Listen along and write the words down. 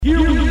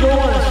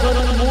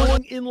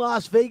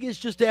Las Vegas,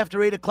 just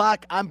after 8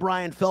 o'clock. I'm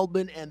Brian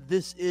Feldman, and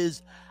this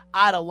is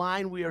Out of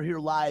Line. We are here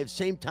live,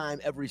 same time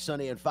every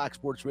Sunday on Fox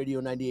Sports Radio,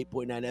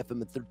 98.9 FM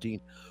and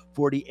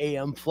 1340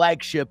 AM,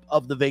 flagship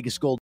of the Vegas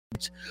Golden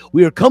Knights.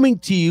 We are coming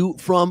to you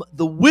from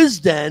the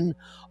Wisden,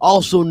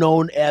 also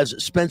known as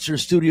Spencer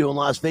Studio in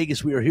Las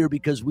Vegas. We are here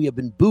because we have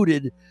been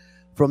booted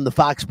from the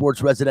Fox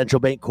Sports Residential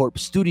Bancorp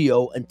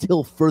studio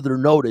until further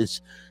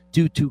notice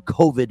due to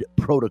COVID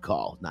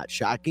protocol. Not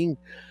shocking.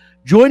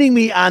 Joining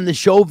me on the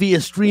show via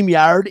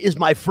StreamYard is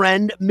my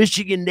friend,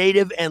 Michigan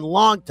native and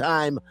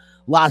longtime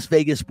Las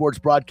Vegas sports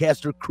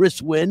broadcaster,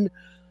 Chris Wynn.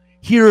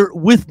 Here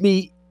with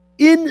me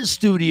in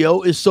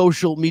studio is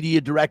social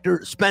media director,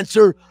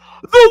 Spencer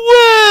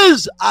 "The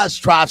Wiz"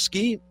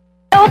 Ostrovsky.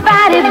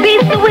 Nobody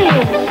beats the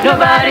Wiz.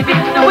 Nobody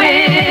beats the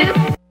Wiz.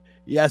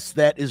 Yes,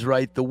 that is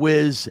right. The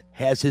Wiz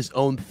has his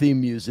own theme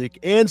music.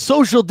 And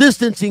social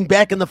distancing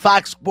back in the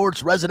Fox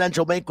Sports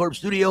Residential Bancorp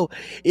studio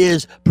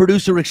is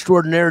producer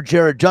extraordinaire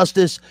Jared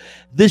Justice.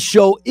 This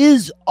show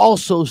is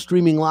also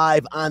streaming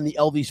live on the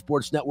LV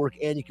Sports Network,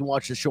 and you can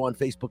watch the show on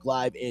Facebook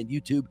Live and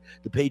YouTube.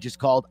 The page is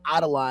called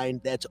Out of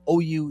Line. That's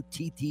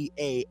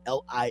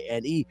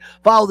OUTTALINE.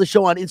 Follow the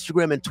show on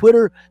Instagram and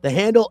Twitter. The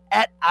handle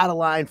at Out of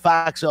Line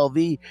Fox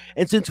LV.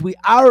 And since we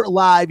are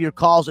live, your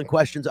calls and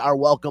questions are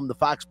welcome. The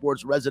Fox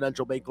Sports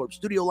Residential Bancorp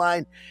studio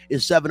line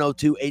is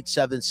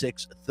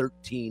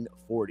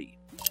 702-876-1340.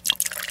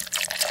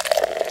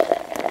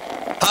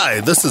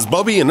 Hi, this is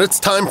Bubby, and it's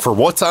time for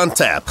What's on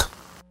Tap.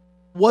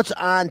 What's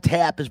on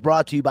Tap is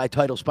brought to you by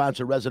title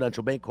sponsor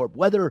Residential Bancorp.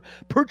 Whether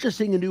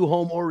purchasing a new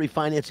home or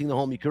refinancing the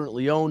home you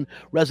currently own,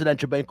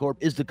 Residential Bancorp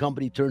is the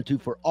company to turn to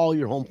for all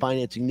your home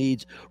financing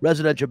needs.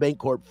 Residential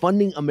Bancorp,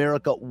 funding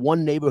America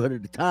one neighborhood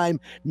at a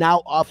time,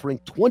 now offering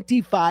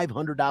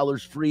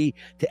 $2,500 free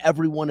to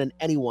everyone and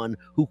anyone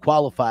who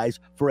qualifies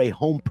for a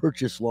home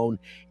purchase loan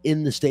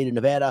in the state of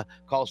Nevada.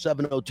 Call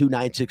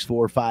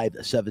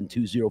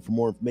 702-964-5720 for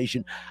more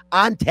information.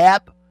 On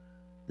Tap,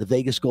 the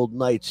Vegas Golden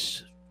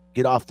Knights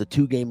get off the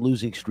 2-game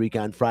losing streak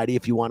on Friday,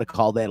 if you want to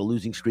call that a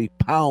losing streak.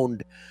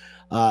 Pound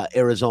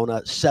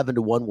Arizona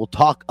 7-1. We'll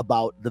talk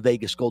about the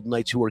Vegas Golden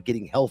Knights, who are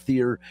getting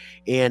healthier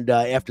and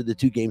after the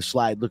 2-game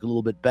slide look a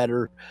little bit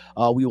better.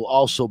 We will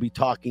also be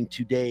talking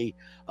today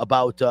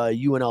about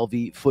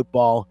UNLV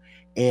football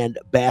and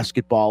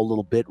basketball a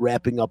little bit,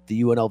 wrapping up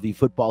the UNLV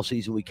football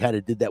season. We kind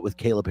of did that with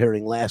Caleb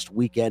Herring last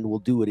weekend. We'll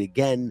do it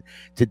again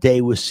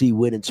today with C.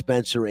 Wynn and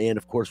Spencer, and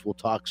of course we'll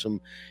talk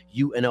some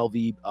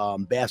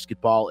UNLV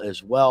basketball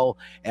as well.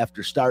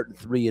 After starting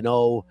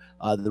 3-0,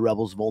 the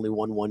Rebels have only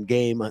won one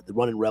game, the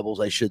running Rebels,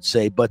 I should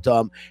say. But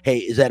hey,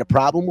 is that a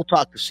problem? We'll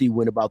talk to C.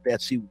 Wynn about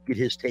that, get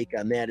his take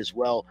on that as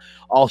well.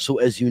 Also,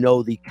 as you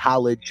know, the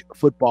college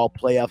football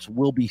playoffs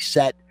will be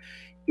set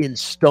in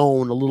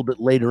stone a little bit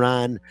later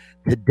on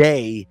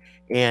today,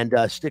 and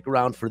stick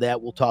around for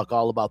that. We'll talk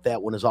all about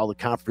that one, as all the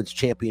conference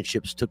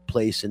championships took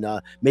place and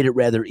made it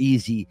rather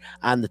easy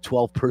on the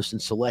 12-person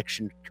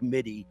selection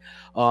committee.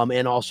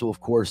 And also,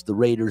 of course, the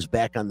Raiders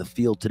back on the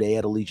field today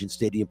at Allegiant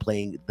Stadium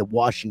playing the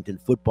Washington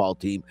football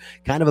team.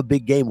 Kind of a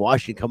big game.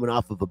 Washington coming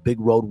off of a big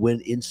road win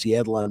in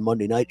Seattle on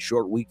Monday night,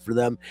 short week for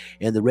them.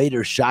 And the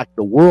Raiders shocked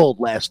the world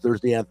last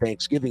Thursday on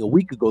Thanksgiving, a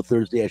week ago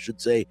Thursday, I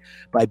should say,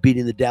 by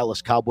beating the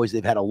Dallas Cowboys.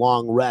 They've had a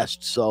long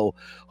rest, so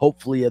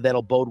hopefully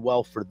that'll bode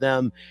well for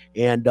them.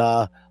 And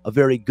a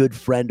very good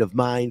friend of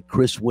mine,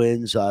 Chris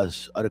Wynn's, an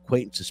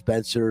acquaintance of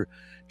Spencer,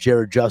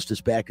 Jared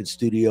Justice, back in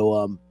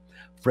studio.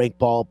 Frank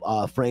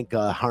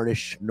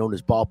Harnish, known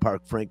as Ballpark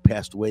Frank,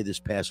 passed away this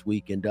past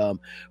week. And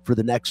for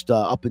the next,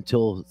 up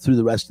until through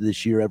the rest of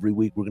this year, every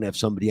week, we're going to have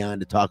somebody on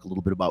to talk a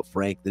little bit about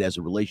Frank that has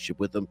a relationship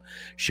with him,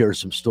 share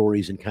some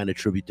stories, and kind of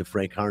tribute to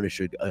Frank Harnish,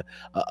 a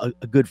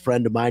good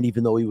friend of mine,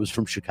 even though he was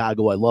from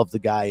Chicago. I love the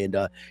guy, and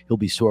he'll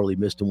be sorely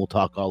missed, and we'll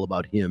talk all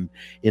about him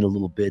in a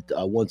little bit.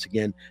 Once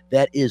again,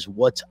 that is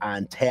What's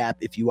on Tap.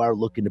 If you are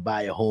looking to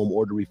buy a home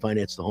or to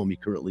refinance the home you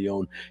currently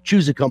own,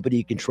 choose a company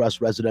you can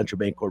trust. Residential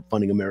Bancorp,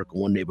 funding America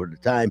one neighborhood at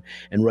a time.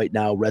 And right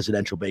now,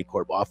 Residential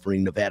Bancorp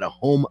offering Nevada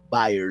home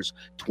buyers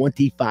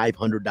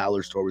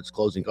 $2,500 towards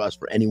closing costs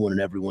for anyone and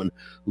everyone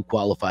who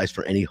qualifies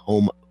for any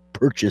home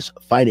purchase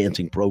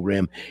financing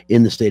program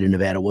in the state of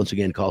Nevada. Once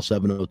again, call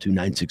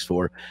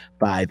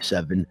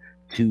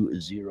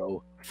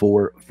 702-964-5720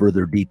 for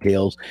further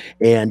details.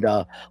 And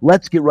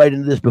let's get right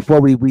into this before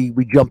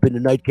we jump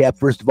into Nightcap.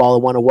 First of all, I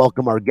want to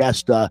welcome our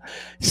guest,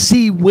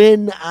 C.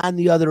 Wynn, on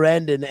the other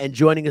end and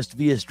joining us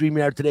via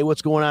StreamYard today.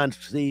 What's going on,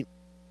 C?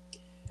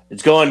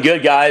 It's going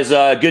good, guys.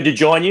 Good to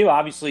join you.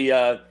 Obviously,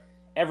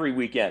 every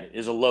weekend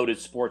is a loaded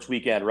sports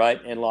weekend,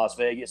 right, in Las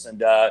Vegas,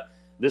 and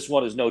this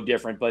one is no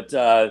different. But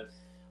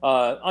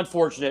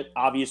unfortunate,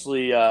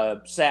 obviously,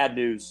 sad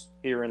news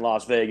here in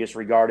Las Vegas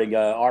regarding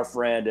our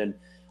friend and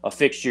a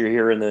fixture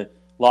here in the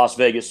Las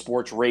Vegas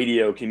sports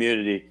radio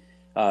community,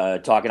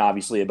 talking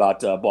obviously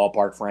about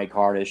Ballpark Frank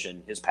Harnish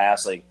and his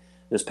passing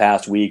this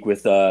past week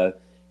with, a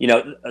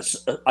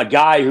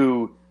guy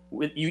who –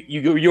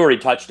 You already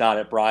touched on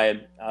it,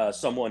 Brian.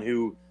 Someone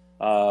who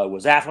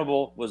was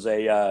affable, was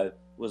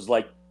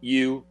like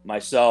you,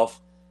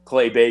 myself,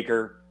 Clay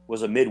Baker,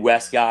 was a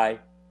Midwest guy,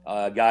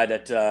 a guy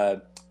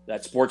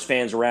that sports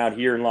fans around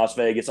here in Las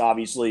Vegas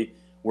obviously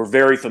were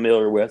very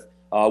familiar with.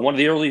 One of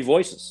the early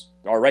voices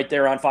right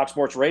there on Fox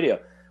Sports Radio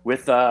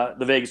with the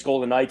Vegas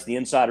Golden Knights, the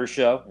Insider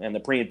Show, and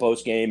the pre and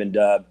post game. And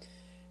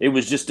it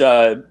was just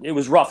it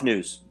was rough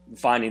news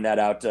finding that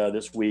out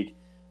this week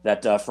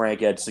that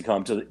Frank had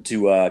succumbed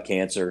to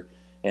cancer,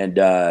 and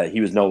he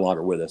was no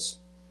longer with us.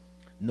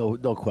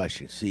 No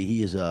question. See,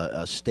 he is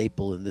a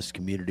staple in this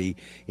community,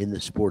 in the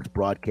sports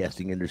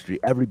broadcasting industry.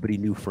 Everybody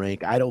knew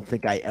Frank. I don't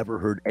think I ever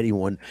heard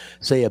anyone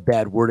say a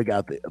bad word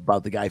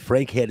about the guy.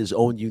 Frank had his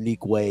own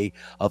unique way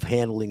of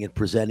handling and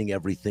presenting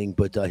everything,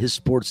 but his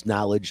sports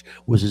knowledge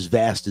was as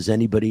vast as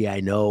anybody I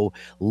know.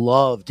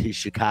 Loved his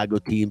Chicago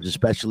teams,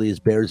 especially his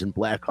Bears and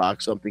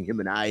Blackhawks, something him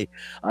and I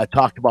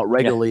talked about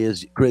regularly.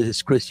 As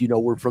Chris, you know,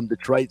 we're from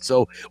Detroit,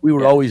 so we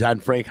were always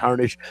on Frank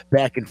Harnish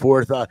back and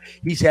forth.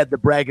 He's had the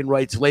bragging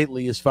rights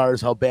lately as far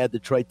as how bad the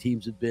Detroit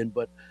teams have been,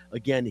 but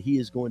again, he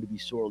is going to be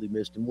sorely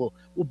missed, and we'll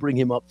bring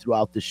him up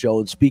throughout the show.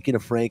 And speaking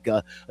of Frank,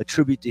 a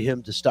tribute to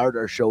him to start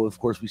our show. Of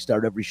course, we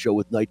start every show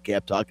with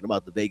Nightcap talking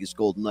about the Vegas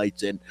Golden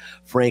Knights, and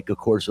Frank, of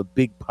course, a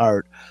big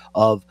part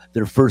of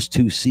their first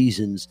 2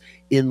 seasons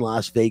in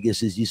Las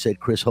Vegas. As you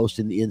said, Chris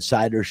hosting the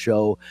Insider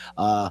Show,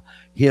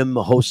 him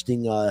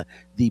hosting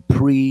the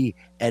pre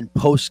and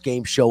post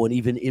game show, and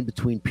even in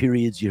between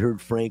periods, you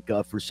heard Frank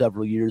for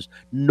several years.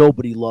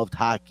 Nobody loved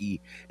hockey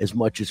as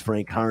much as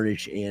Frank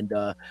Harnish, and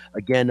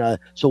again,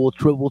 so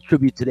we'll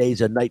tribute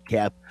today's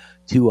Nightcap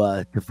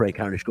to Frank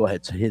Harnish. Go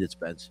ahead, hit it,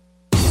 Spence.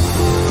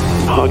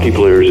 Hockey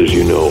players, as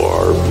you know,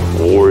 are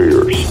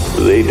warriors.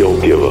 They don't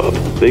give up.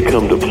 They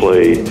come to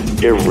play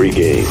every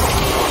game.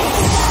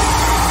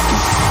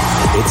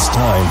 It's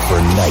time for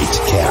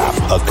Nightcap,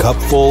 a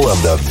cupful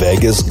of the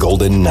Vegas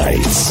Golden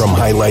Knights. From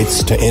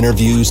highlights to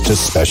interviews to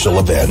special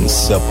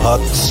events, the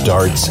puck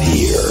starts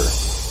here.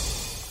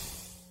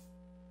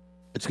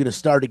 It's going to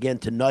start again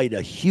tonight,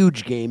 a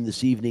huge game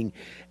this evening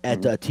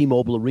at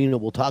T-Mobile Arena.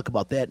 We'll talk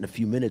about that in a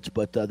few minutes,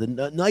 but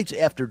the Knights,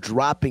 after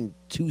dropping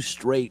 2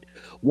 straight,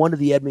 one to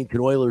the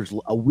Edmonton Oilers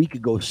a week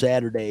ago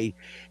Saturday,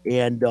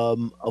 and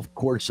of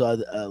course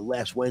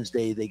last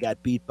Wednesday they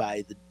got beat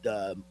by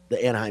the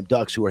Anaheim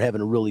Ducks, who are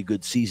having a really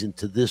good season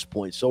to this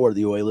point. So are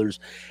the Oilers,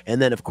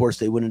 and then of course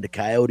they went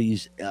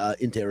into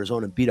into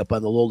Arizona and beat up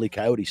on the lowly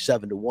Coyotes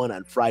 7-1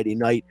 on Friday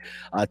night.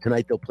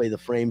 Tonight they'll play the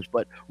Flames,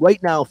 but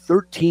right now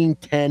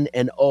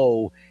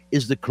 13-10-0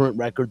 is the current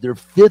record. They're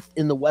 5th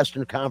in the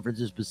Western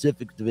Conference's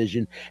Pacific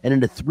Division and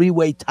in a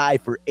 3-way tie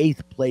for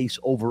 8th place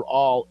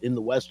overall in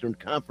the Western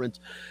Conference.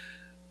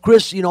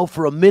 Chris, you know,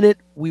 for a minute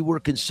we were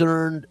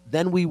concerned,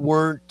 then we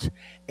weren't,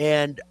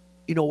 and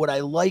you know, what I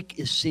like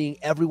is seeing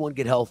everyone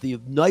get healthy. A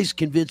nice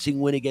convincing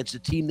win against a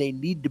team they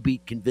need to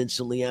beat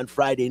convincingly on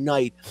Friday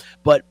night.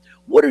 But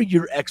what are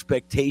your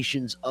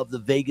expectations of the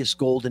Vegas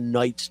Golden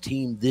Knights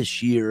team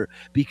this year?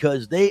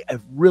 Because they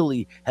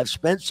have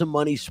spent some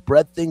money,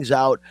 spread things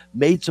out,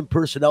 made some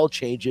personnel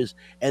changes,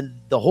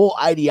 and the whole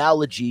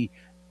ideology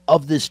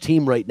of this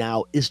team right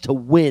now is to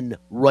win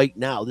right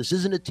now. This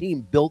isn't a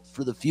team built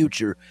for the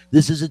future.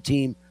 This is a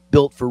team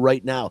built for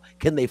right now.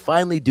 Can they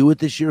finally do it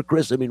this year,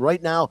 Chris? I mean,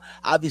 right now,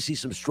 obviously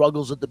some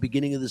struggles at the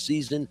beginning of the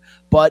season,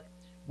 but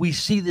we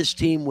see this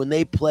team when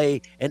they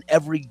play and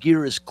every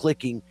gear is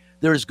clicking.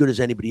 They're as good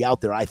as anybody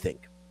out there, I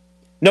think.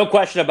 No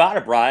question about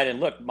it, Brian. And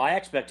look, my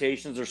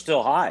expectations are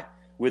still high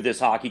with this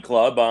hockey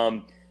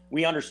club.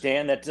 We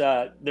understand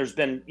that there's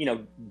been,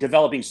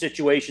 developing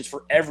situations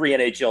for every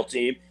NHL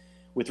team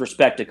with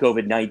respect to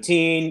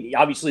COVID-19.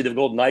 Obviously, the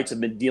Golden Knights have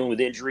been dealing with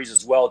injuries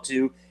as well,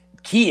 too.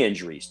 Key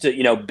injuries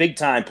to,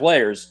 big-time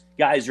players,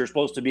 guys who are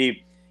supposed to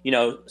be,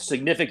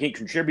 significant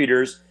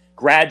contributors,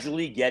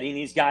 gradually getting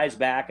these guys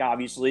back,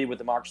 obviously, with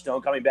the Mark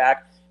Stone coming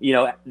back.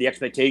 The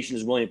expectation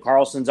is William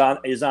Karlsson's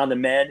is on the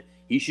mend.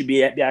 He should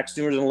be back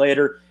sooner than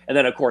later. And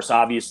then, of course,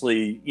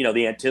 obviously,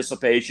 the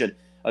anticipation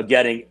of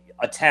getting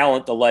a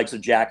talent the likes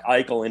of Jack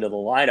Eichel into the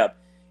lineup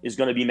is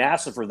going to be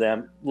massive for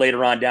them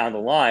later on down the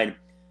line.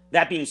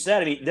 That being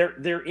said, I mean,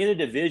 they're in a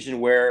division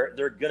where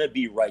they're going to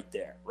be right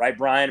there, right,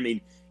 Brian? I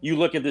mean, you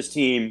look at this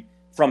team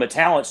from a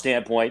talent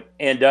standpoint,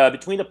 and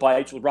between the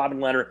pipes with Robin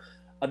Lehner,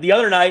 the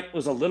other night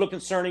was a little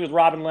concerning with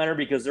Robin Lehner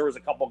because there was a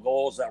couple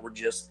goals that were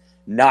just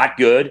not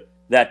good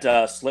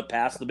that slipped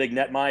past the big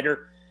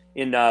netminder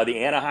in the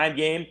Anaheim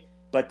game.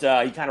 But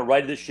he kind of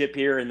righted the ship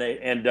here, and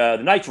the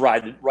Knights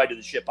righted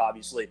the ship,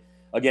 obviously,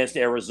 against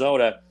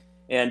Arizona.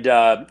 And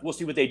we'll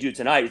see what they do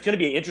tonight. It's going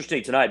to be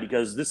interesting tonight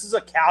because this is a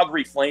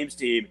Calgary Flames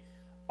team.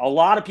 A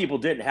lot of people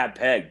didn't have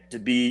pegged to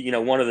be,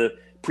 one of the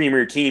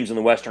premier teams in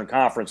the Western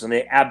Conference, and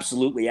they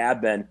absolutely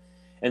have been.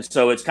 And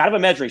so it's kind of a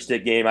measuring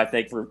stick game, I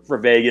think, for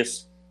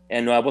Vegas.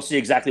 And we'll see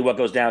exactly what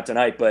goes down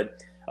tonight.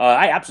 But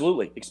I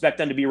absolutely expect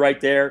them to be right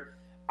there.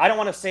 I don't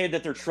want to say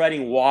that they're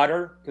treading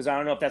water because I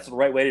don't know if that's the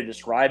right way to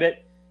describe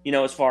it,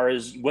 as far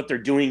as what they're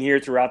doing here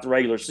throughout the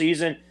regular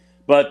season.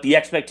 But the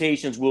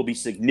expectations will be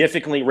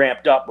significantly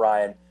ramped up,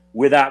 Ryan,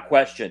 without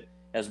question,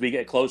 as we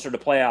get closer to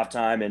playoff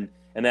time. And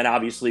then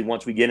obviously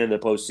once we get into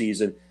the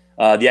postseason,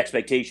 the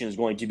expectation is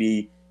going to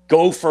be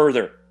go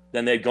further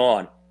than they've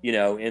gone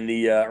in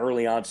the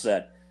early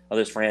onset of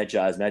this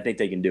franchise, and I think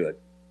they can do it.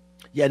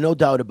 Yeah, no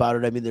doubt about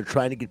it. I mean, they're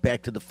trying to get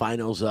back to the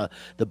finals.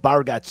 The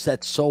bar got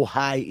set so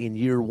high in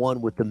year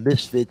one with the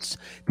Misfits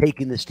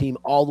taking this team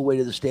all the way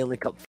to the Stanley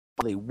Cup.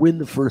 They win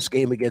the first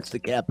game against the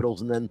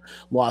Capitals and then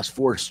lost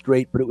 4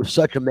 straight, but it was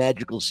such a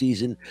magical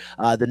season.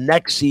 The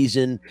next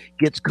season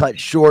gets cut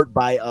short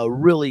by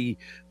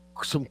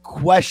some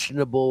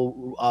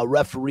questionable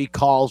referee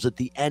calls at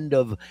the end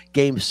of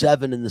Game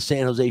 7 in the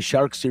San Jose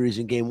Sharks series.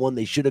 In Game 1,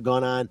 they should have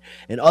gone on.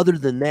 And other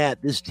than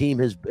that, this team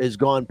has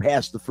gone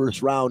past the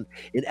first round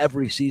in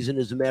every season.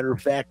 As a matter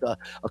of fact,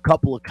 a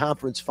couple of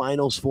conference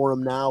finals for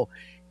them now.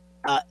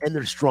 And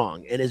they're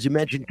strong. And as you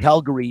mentioned,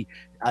 Calgary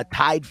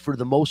tied for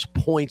the most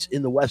points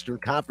in the Western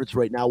Conference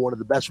right now, one of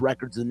the best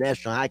records in the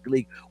National Hockey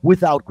League,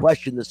 without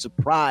question, the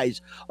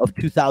surprise of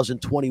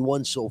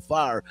 2021 so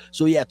far.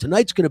 So, yeah,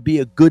 tonight's going to be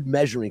a good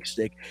measuring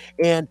stick.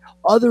 And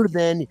other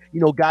than,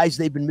 guys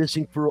they've been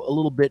missing for a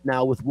little bit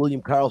now with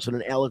William Karlsson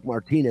and Alec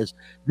Martinez,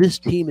 this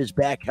team is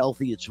back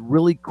healthy. It's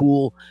really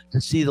cool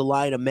to see the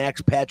line of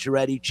Max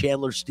Pacioretty,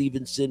 Chandler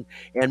Stevenson,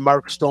 and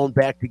Mark Stone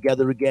back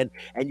together again.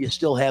 And you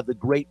still have the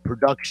great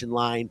production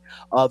line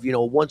of,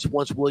 once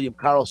William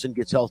Karlsson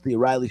gets healthy,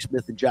 Riley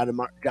Smith and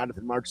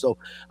Jonathan March. So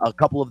a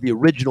couple of the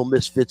original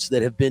Misfits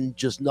that have been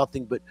just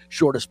nothing but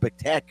short of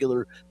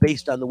spectacular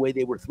based on the way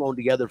they were thrown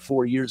together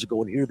 4 years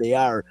ago. And here they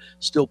are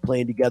still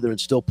playing together and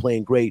still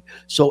playing great.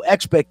 So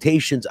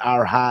expectations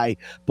are high.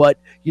 But,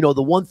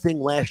 the one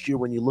thing last year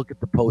when you look at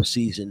the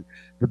postseason,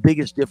 the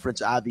biggest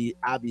difference,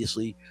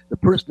 obviously, the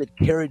person that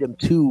carried them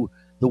to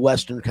the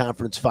Western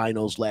Conference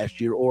Finals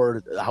last year,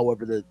 or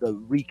however the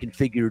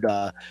reconfigured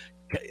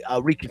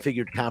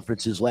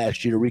conferences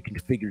last year,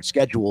 reconfigured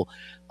schedule,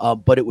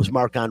 but it was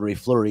Marc-Andre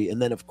Fleury.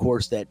 And then, of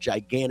course, that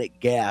gigantic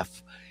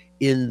gaffe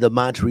in the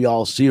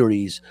Montreal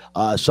series,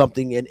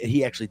 something, and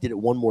he actually did it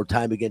one more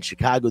time against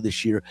Chicago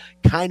this year,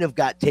 kind of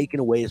got taken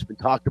away. It's been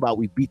talked about.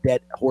 We beat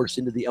that horse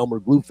into the Elmer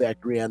Glue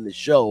factory on this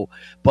show,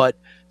 but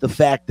the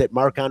fact that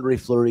Marc-Andre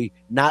Fleury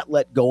not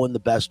let go in the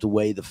best of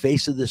way, the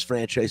face of this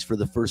franchise for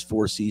the first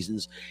 4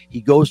 seasons,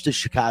 he goes to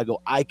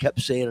Chicago. I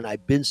kept saying, and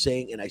I've been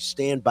saying, and I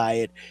stand by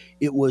it,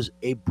 it was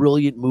a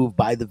brilliant move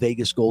by the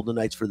Vegas Golden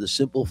Knights for the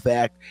simple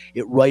fact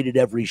it righted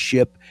every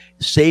ship,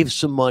 saved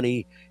some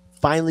money,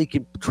 finally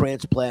can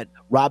transplant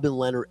Robin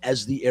Lehner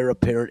as the heir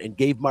apparent, and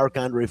gave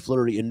Marc-Andre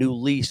Fleury a new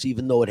lease.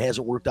 Even though it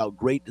hasn't worked out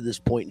great to this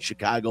point in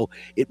Chicago,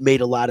 it made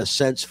a lot of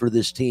sense for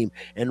this team.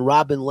 And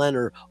Robin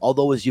Lehner,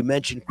 although, as you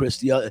mentioned,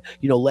 Chris,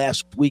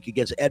 last week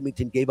against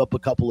Edmonton, gave up a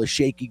couple of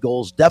shaky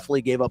goals,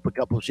 definitely gave up a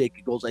couple of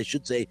shaky goals, I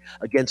should say,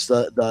 against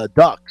the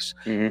Ducks.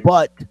 Mm-hmm.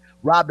 But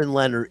Robin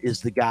Lehner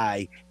is the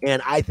guy,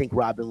 and I think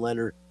Robin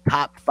Lehner,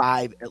 top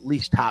 5, at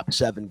least top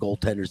 7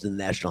 goaltenders in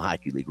the National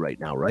Hockey League right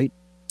now, right?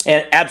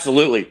 And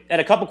absolutely.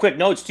 And a couple quick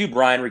notes too,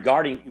 Brian,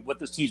 regarding what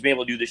this team's been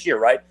able to do this year,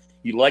 right?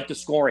 You like the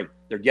scoring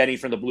they're getting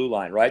from the blue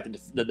line, right?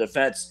 The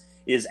defense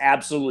is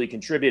absolutely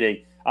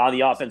contributing on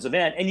the offensive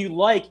end. And you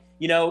like,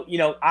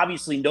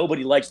 obviously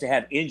nobody likes to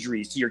have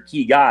injuries to your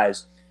key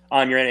guys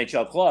on your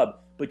NHL club,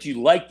 but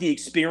you like the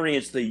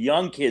experience the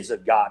young kids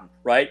have gotten,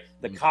 right?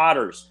 The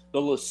Cotters,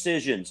 the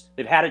Lecisions,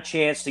 they've had a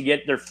chance to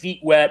get their feet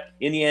wet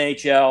in the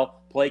NHL,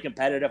 play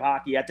competitive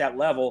hockey at that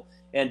level.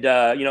 And,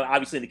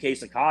 obviously in the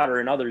case of Cotter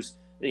and others,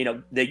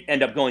 they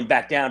end up going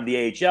back down to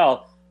the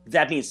AHL.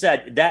 That being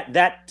said,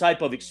 that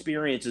type of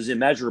experience is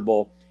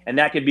immeasurable, and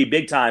that could be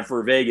big time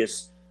for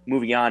Vegas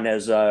moving on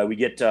as we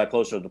get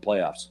closer to the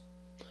playoffs.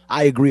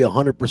 I agree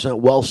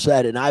 100%. Well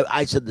said. And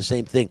I said the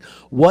same thing.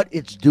 What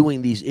it's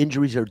doing, these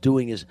injuries are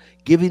doing, is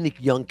giving the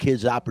young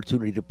kids the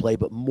opportunity to play.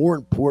 But more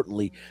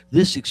importantly,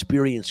 this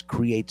experience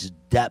creates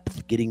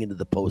depth getting into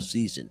the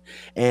postseason.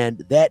 And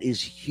that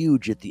is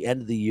huge at the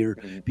end of the year,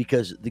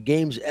 because the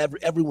games,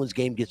 everyone's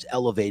game gets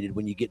elevated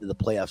when you get into the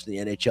playoffs in the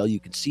NHL. You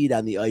can see it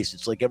on the ice.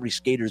 It's like every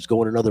skater is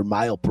going another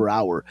mile per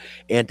hour.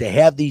 And to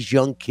have these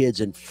young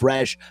kids and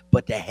fresh,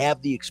 but to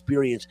have the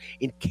experience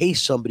in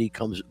case somebody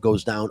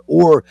goes down,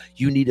 or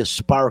you need a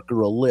spark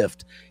or a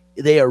lift,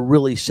 they are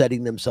really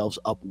setting themselves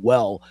up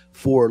well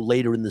for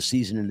later in the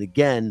season. And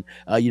again,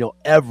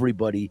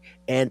 everybody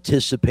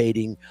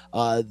anticipating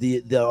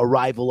the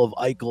arrival of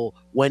Eichel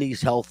when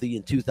he's healthy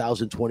in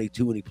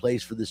 2022 when he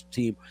plays for this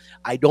team.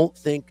 I don't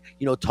think,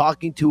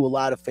 talking to a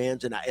lot of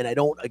fans, and I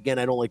don't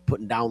like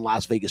putting down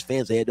Las Vegas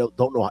fans. They don't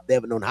know, they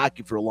haven't known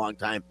hockey for a long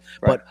time,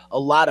 right. But a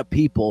lot of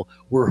people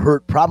were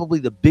hurt. Probably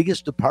the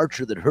biggest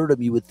departure that hurt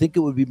him, you would think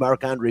it would be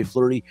Marc-Andre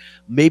Fleury,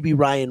 maybe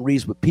Ryan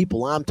Reeves, but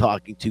people I'm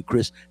talking to,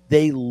 Chris,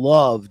 they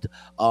loved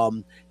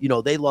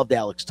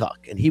Alex Tuch,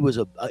 and he was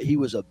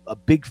a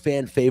big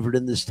fan favorite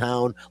in this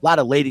town. A lot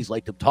of ladies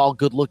liked him, tall,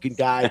 good-looking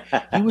guy.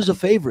 He was a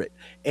favorite,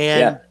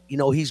 and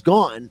he's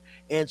gone,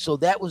 and so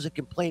that was a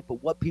complaint.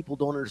 But what people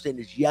don't understand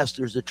is, yes,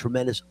 there's a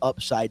tremendous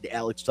upside to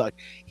Alex Tuch.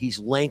 He's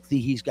lengthy,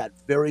 he's got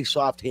very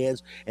soft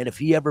hands, and if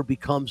he ever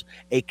becomes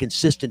a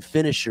consistent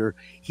finisher,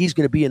 he's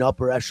going to be an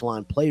upper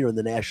echelon player in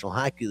the National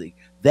Hockey League.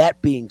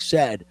 That being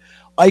said,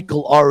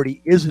 Eichel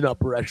already is an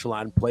upper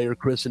echelon player,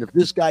 Chris. And if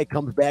this guy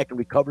comes back and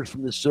recovers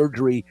from this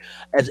surgery,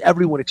 as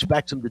everyone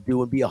expects him to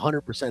do, and be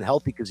 100%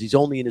 healthy because he's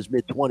only in his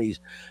mid-20s,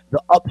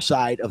 the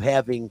upside of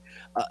having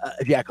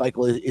Jack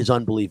Eichel is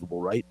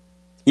unbelievable, right?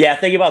 Yeah,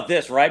 think about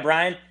this, right,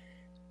 Brian?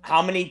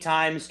 How many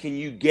times can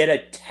you get a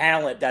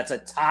talent that's a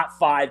top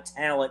 5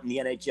 talent in the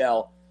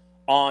NHL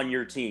on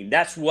your team?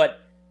 That's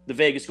what the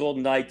Vegas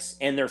Golden Knights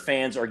and their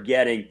fans are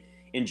getting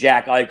in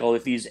Jack Eichel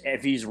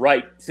if he's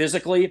right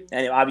physically,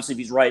 and obviously if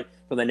he's right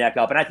from the neck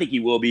up, and I think he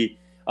will be.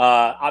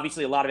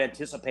 Obviously, a lot of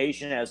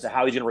anticipation as to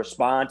how he's going to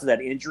respond to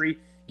that injury,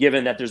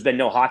 given that there's been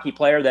no hockey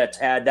player that's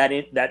had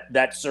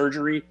that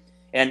surgery,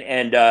 and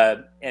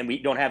we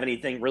don't have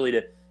anything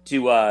really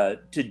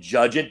to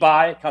judge it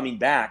by coming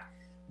back.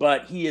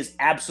 But he is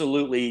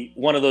absolutely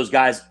one of those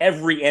guys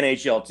every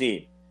NHL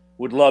team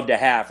would love to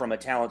have from a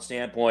talent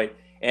standpoint,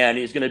 and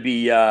he's going to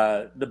be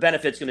the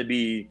benefit's going to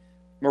be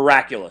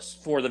miraculous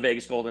for the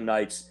Vegas Golden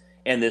Knights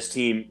and this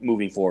team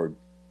moving forward.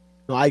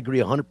 No, I agree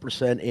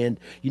 100%. And,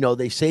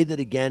 they say that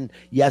again,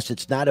 yes,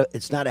 it's not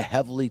a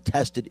heavily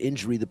tested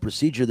injury, the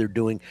procedure they're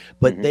doing,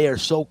 but they are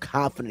so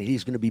confident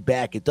he's going to be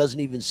back. It doesn't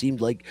even seem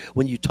like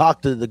when you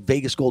talk to the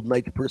Vegas Golden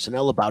Knights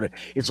personnel about it,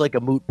 it's like a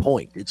moot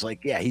point. It's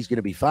like, yeah, he's going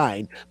to be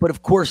fine. But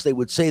of course they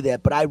would say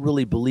that, but I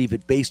really believe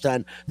it based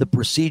on the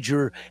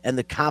procedure and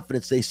the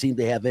confidence they seem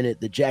to have in it,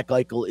 that Jack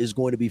Eichel is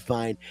going to be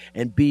fine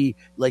and be,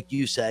 like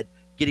you said,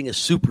 getting a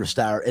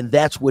superstar, and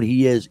that's what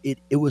he is.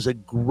 It was a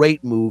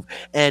great move,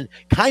 and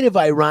kind of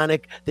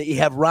ironic that you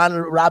have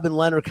Robin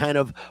Lehner kind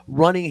of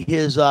running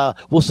his,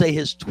 we'll say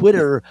his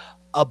Twitter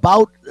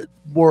about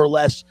more or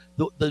less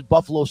the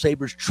Buffalo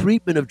Sabres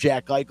treatment of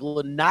Jack Eichel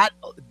and not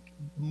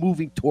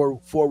moving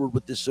forward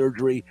with this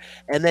surgery,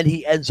 and then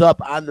he ends up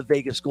on the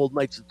Vegas Golden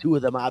Knights. The two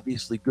of them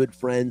obviously good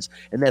friends,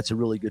 and that's a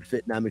really good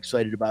fit, and I'm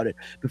excited about it.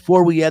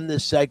 Before we end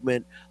this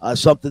segment,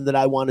 something that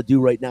I want to do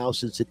right now,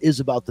 since it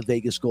is about the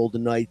Vegas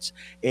Golden Knights,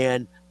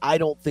 and I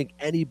don't think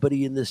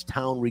anybody in this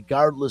town,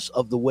 regardless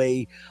of the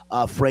way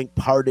Frank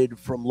parted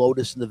from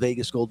Lotus and the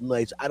Vegas Golden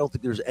Knights, I don't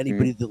think there's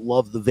anybody that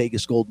loved the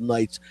Vegas Golden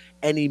Knights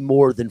any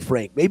more than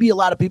Frank. Maybe a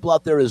lot of people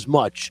out there as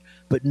much,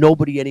 but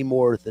nobody any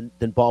more than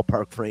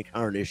ballpark Frank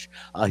Harnish.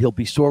 He'll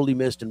be sorely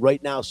missed. And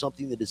right now,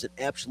 something that is an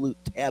absolute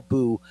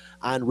taboo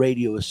on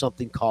radio is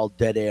something called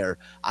dead air.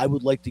 I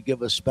would like to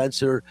give us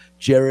Spencer,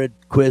 Jared,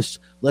 Chris,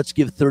 let's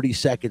give 30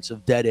 seconds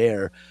of dead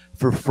air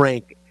for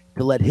Frank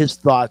to let his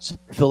thoughts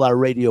fill our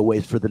radio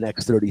waves for the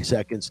next 30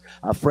 seconds.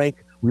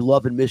 Frank, we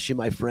love and miss you,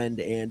 my friend.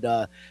 And,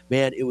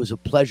 man, it was a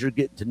pleasure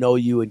getting to know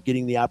you and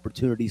getting the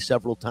opportunity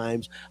several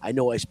times. I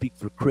know I speak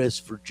for Chris,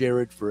 for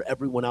Jared, for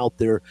everyone out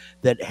there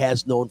that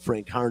has known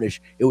Frank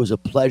Harnish. It was a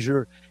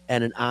pleasure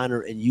and an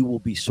honor, and you will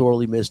be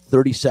sorely missed.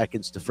 30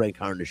 seconds to Frank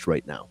Harnish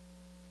right now.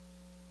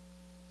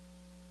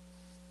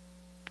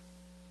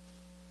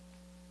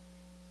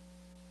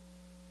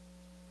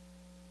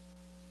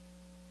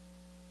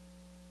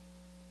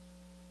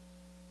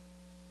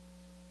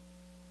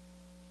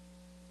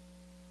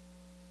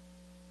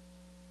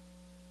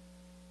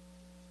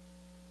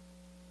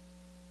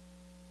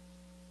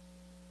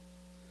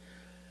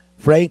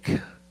 Frank,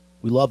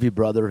 we love you,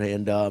 brother,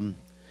 and,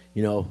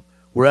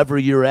 wherever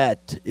you're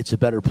at, it's a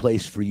better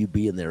place for you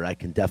being there. I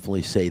can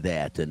definitely say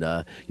that.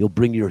 And you'll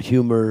bring your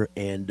humor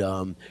and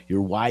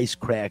your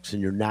wisecracks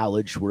and your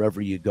knowledge wherever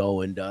you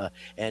go. And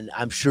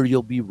I'm sure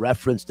you'll be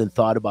referenced and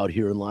thought about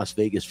here in Las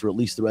Vegas for at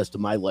least the rest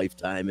of my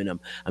lifetime. And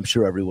I'm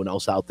sure everyone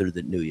else out there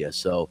that knew you.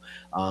 So,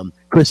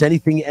 Chris,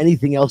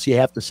 anything else you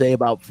have to say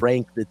about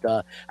Frank?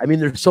 That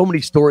there's so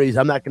many stories.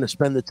 I'm not going to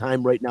spend the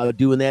time right now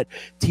doing that.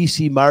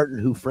 TC Martin,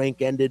 who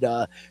Frank ended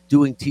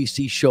doing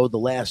TC show the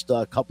last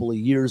couple of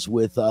years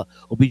with,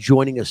 will be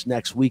joining us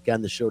next week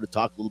on the show to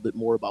talk a little bit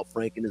more about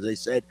Frank. And as I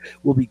said,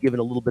 we'll be giving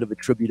a little bit of a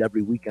tribute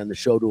every week on the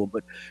show to him.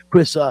 But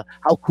Chris,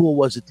 how cool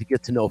was it to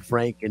get to know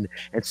Frank and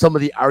some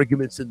of the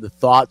arguments and the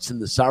thoughts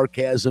and the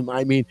sarcasm?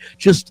 I mean,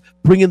 just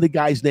bringing the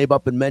guy's name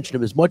up and mention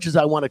him. As much as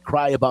I want to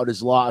cry about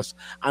his loss,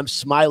 I'm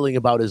smiling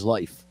about his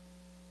life.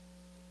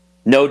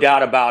 No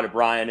doubt about it,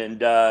 Brian.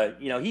 And,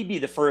 he'd be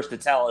the first to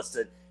tell us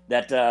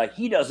that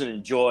he doesn't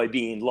enjoy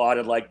being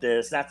lauded like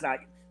this.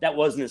 That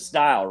wasn't his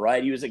style,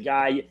 right? He was a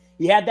guy,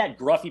 he had that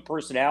gruffy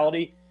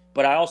personality,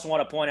 but I also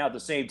want to point out at the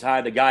same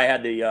time, the guy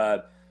had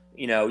the,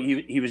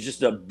 he was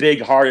just a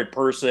big-hearted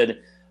person.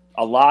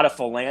 A lot of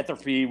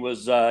philanthropy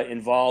was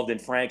involved in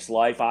Frank's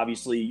life.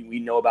 Obviously, we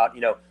know about,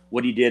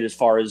 what he did as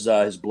far as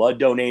his blood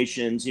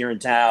donations here in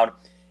town.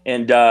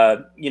 And,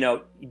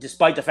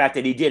 despite the fact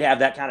that he did have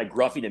that kind of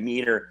gruffy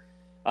demeanor,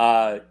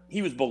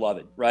 he was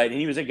beloved, right? And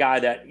he was a guy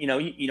that,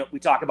 we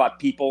talk about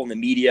people in the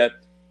media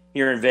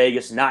here in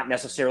Vegas not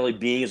necessarily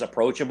being as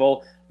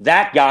approachable.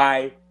 That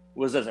guy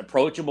was as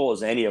approachable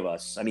as any of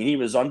us. I mean, he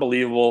was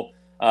unbelievable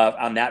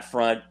on that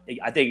front.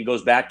 I think it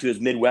goes back to his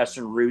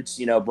Midwestern roots.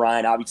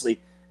 Brian,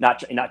 obviously not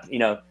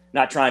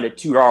trying to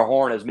toot our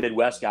horn as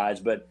Midwest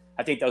guys, but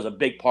I think that was a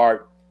big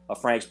part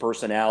of Frank's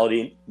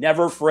personality.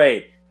 Never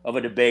afraid of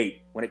a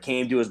debate when it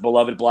came to his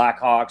beloved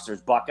Blackhawks, or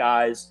his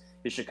Buckeyes,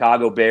 his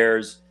Chicago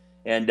Bears.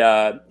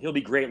 and he'll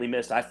be greatly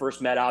missed. I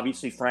first met,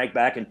 obviously, Frank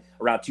back in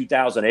around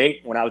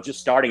 2008 when I was just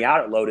starting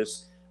out at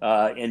Lotus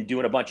and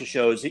doing a bunch of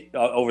shows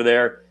over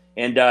there.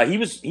 And he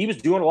was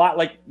doing a lot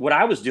like what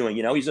I was doing.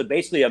 He's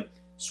basically a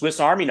Swiss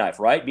Army knife,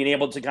 right? Being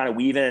able to kind of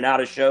weave in and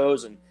out of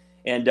shows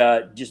and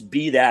just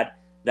be that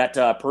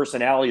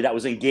personality that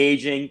was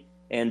engaging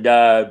and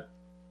that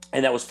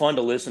was fun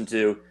to listen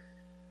to.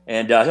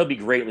 And he'll be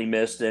greatly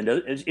missed. And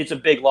it's a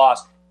big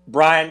loss.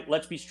 Brian,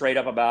 let's be straight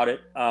up about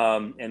it.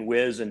 And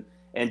Wiz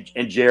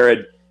and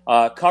Jared,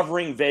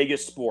 covering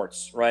Vegas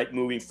sports, right,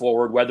 moving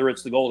forward, whether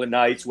it's the Golden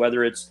Knights,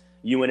 whether it's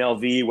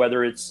UNLV,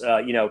 whether it's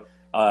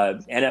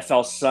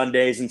NFL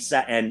Sundays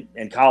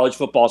and college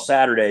football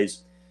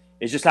Saturdays,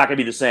 it's just not going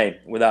to be the same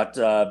without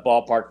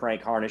ballpark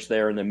Frank Harnish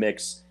there in the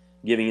mix,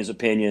 giving his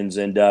opinions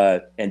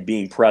and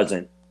being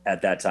present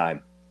at that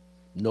time.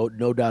 No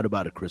doubt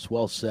about it, Chris.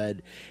 Well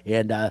said.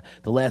 And the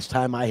last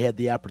time I had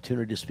the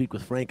opportunity to speak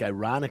with Frank,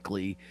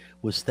 ironically,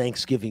 was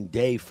Thanksgiving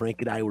Day.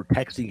 Frank and I were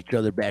texting each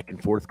other back and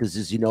forth because,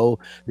 as you know,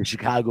 the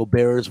Chicago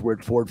Bears were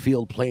at Ford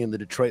Field playing the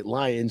Detroit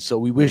Lions. So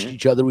we wished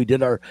each other. We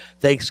did our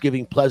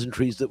Thanksgiving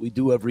pleasantries that we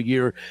do every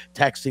year,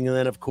 texting. And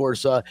then, of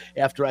course,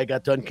 after I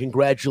got done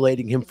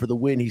congratulating him for the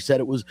win, he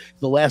said it was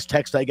the last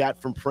text I got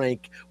from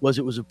Frank was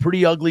it was a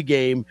pretty ugly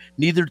game.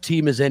 Neither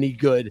team is any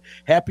good.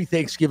 Happy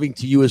Thanksgiving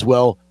to you as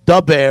well.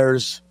 The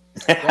Bears.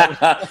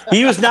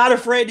 He was not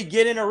afraid to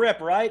get in a rip,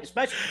 right?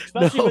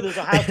 Especially with his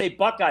Ohio State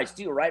Buckeyes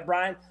too, right,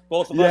 Brian?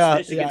 Both of us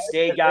Michigan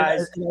State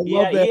guys. He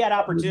had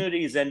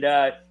opportunities,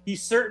 and he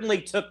certainly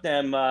took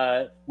them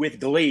with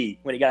glee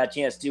when he got a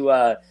chance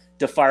to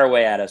fire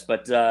away at us.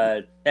 But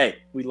hey,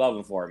 we love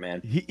him for it,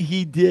 man.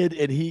 He did,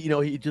 and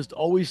he just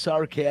always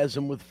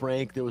sarcasm with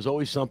Frank. There was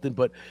always something,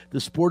 but the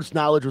sports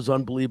knowledge was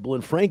unbelievable.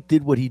 And Frank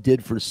did what he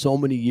did for so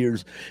many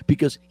years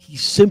because he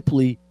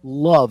simply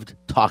loved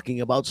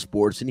talking about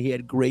sports, and he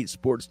had great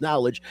sports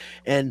knowledge.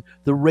 And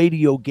the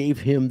radio gave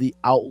him the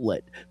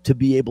outlet to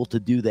be able to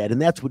do that,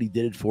 and that's what he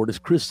did it for. As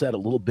Chris said a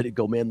little bit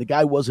ago, man, the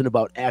guy wasn't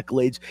about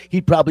accolades.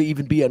 He'd probably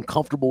even be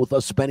uncomfortable with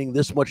us spending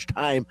this much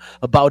time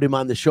about him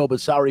on the show. But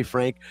sorry,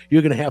 Frank,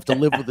 you're going to have to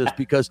live with this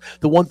because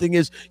the one thing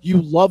is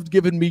you loved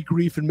giving me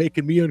grief and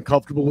making me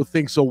uncomfortable with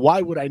things. So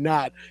why would I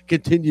not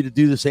continue to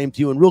do the same to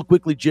you? And real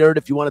quickly, Jared,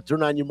 if you want to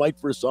turn on your mic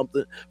for a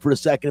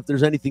second, if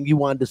there's anything you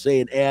wanted to say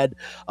and add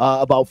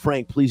about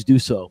Frank, please do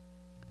so.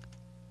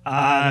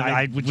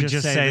 I would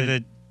just say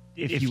that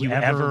if you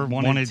ever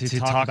wanted to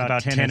talk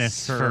about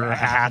tennis for a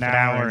half an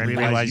hour and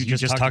realize you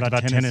just talked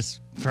about tennis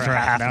for a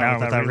half an hour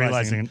without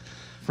realizing it,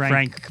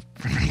 Frank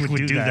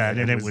would do that.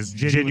 And it was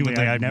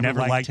genuinely, I've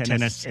never liked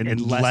tennis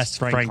unless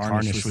Frank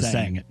Harnish was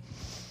saying it.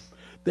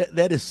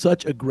 That is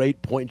such a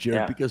great point,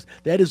 Jared, because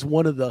that is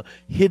one of the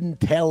hidden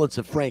talents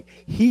of Frank.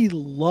 He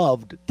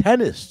loved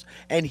tennis,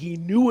 and he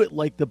knew it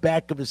like the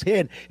back of his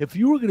hand. If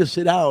you were going to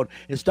sit down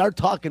and start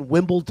talking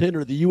Wimbledon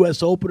or the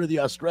U.S. Open or the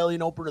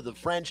Australian Open or the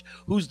French,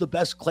 who's the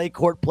best clay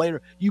court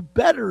player, you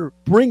better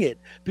bring it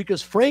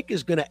because Frank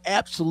is going to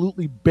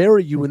absolutely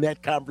bury you in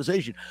that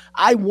conversation.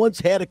 I once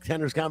had a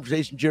tennis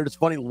conversation, Jared, it's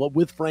funny,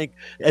 with Frank,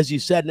 as you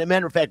said, and as a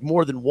matter of fact,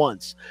 more than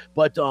once.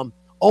 But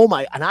oh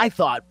my! And I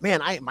thought, man,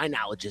 my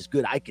knowledge is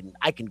good. I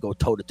can go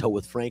toe to toe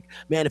with Frank.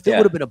 Man, if it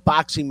would have been a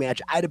boxing match,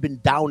 I'd have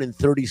been down in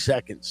 30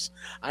 seconds.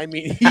 I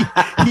mean,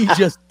 he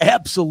just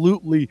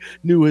absolutely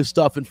knew his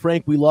stuff. And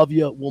Frank, we love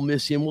you. We'll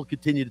miss you. And we'll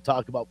continue to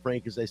talk about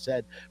Frank, as I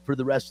said, for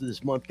the rest of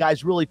this month.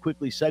 Guys, really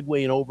quickly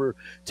segueing over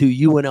to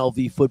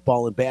UNLV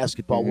football and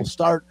basketball. We'll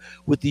start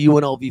with the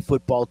UNLV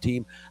football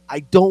team. I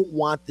don't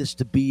want this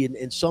to be,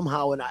 and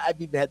somehow, and I've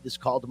even had this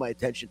called to my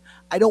attention,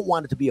 I don't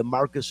want it to be a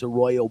Marcus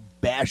Arroyo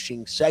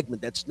bashing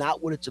segment. That's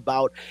not what it's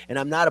about, and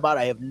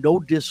I have no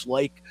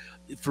dislike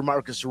for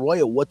Marcus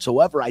Arroyo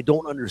whatsoever. I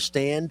don't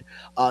understand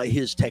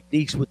his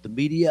techniques with the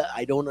media.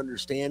 I don't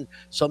understand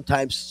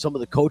sometimes some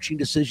of the coaching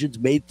decisions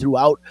made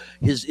throughout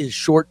his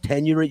short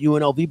tenure at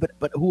UNLV,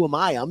 but who am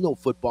I? I'm no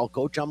football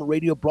coach. I'm a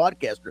radio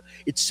broadcaster.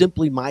 It's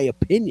simply my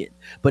opinion,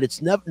 but it's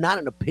not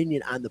an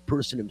opinion on the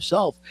person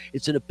himself.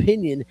 It's an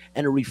opinion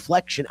and a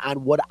reflection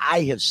on what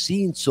I have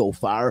seen so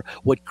far,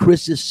 what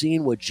Chris has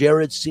seen, what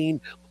Jared's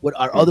seen, what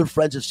our other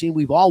friends have seen.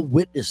 We've all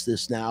witnessed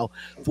this now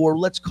for,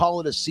 let's call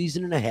it, a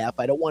season and a half.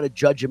 I don't want to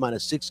judge him on a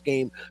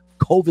 6-game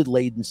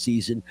COVID-laden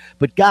season.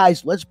 But,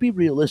 guys, let's be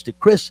realistic.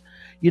 Chris,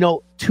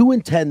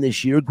 2-10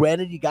 this year.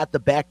 Granted, you got the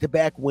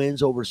back-to-back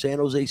wins over San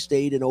Jose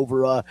State and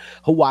over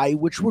Hawaii,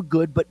 which were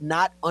good, but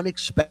not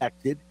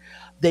unexpected.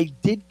 They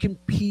did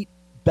compete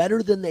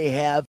better than they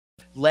have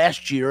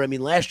last year. I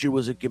mean, last year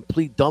was a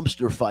complete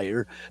dumpster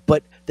fire,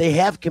 but they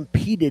have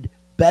competed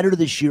better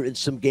this year in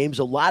some games,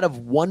 a lot of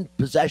one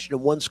possession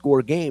and one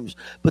score games.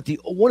 But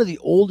one of the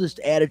oldest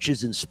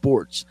adages in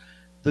sports,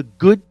 the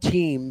good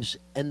teams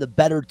and the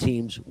better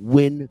teams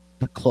win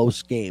the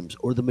close games,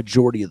 or the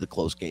majority of the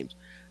close games.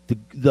 The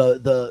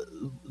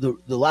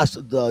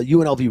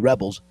UNLV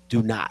Rebels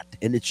do not,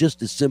 and it's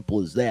just as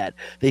simple as that.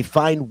 They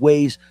find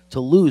ways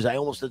to lose. I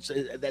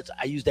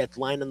use that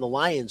line on the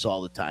Lions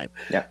all the time.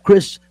 Yeah.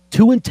 Chris,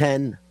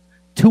 2-10,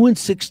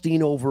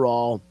 2-16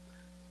 overall.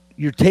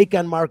 your take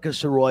on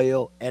Marcus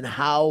Arroyo, and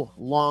how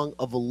long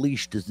of a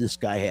leash does this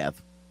guy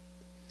have?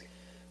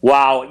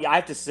 Wow. Yeah, I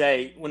have to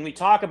say, when we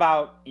talk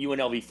about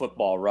UNLV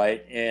football,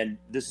 right, and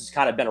this has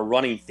kind of been a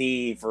running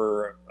theme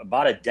for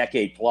about a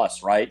decade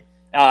plus, right?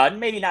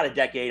 Maybe not a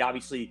decade.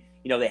 Obviously,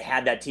 they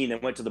had that team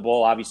that went to the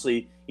bowl,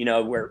 obviously,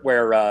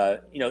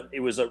 where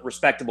it was a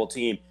respectable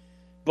team.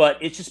 But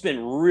it's just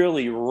been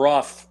really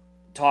rough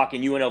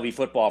talking UNLV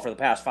football for the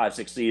past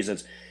 5-6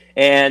 seasons.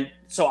 And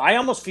so I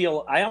almost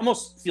feel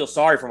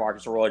sorry for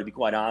Marcus Arroyo, to be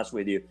quite honest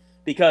with you,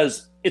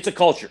 because it's a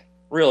culture,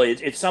 really.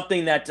 It's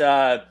something that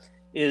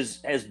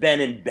has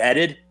been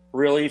embedded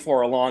really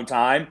for a long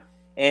time.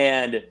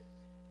 And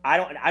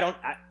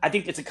I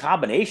think it's a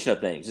combination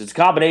of things. It's a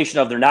combination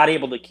of they're not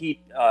able to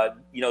keep,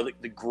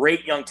 the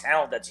great young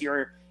talent that's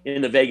here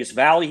in the Vegas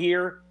Valley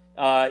here.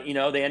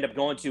 They end up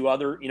going to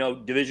other,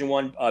 Division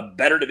I,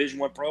 better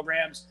Division I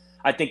programs.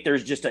 I think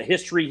there's just a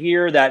history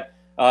here that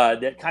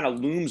kind of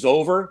looms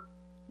over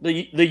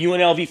the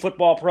UNLV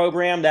football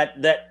program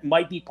that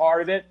might be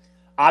part of it.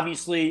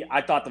 Obviously,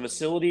 I thought the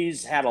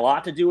facilities had a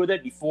lot to do with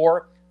it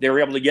before. They were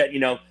able to get,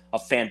 a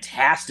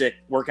fantastic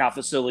workout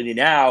facility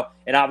now,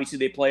 and obviously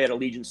they play at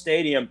Allegiant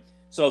Stadium,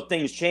 so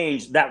things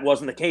changed. That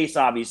wasn't the case,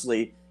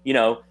 obviously,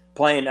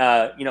 playing,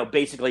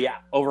 basically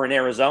over in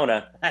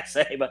Arizona, I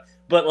say,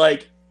 but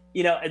like,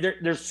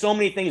 there's so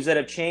many things that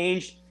have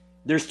changed.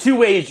 There's two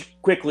ways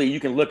quickly you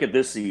can look at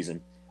this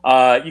season.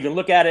 You can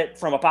look at it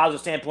from a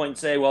positive standpoint and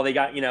say, well, they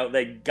got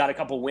a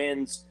couple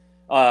wins,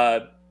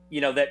 one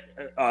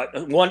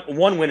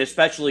win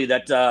especially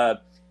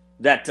that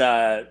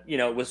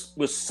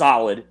was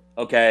solid.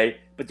 Okay.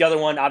 But the other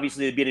one,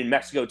 obviously they beat a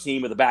Mexico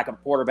team with a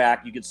backup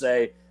quarterback. You could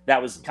say that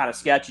was kind of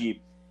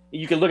sketchy.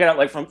 You can look at it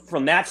like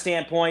from that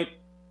standpoint.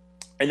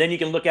 And then you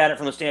can look at it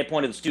from the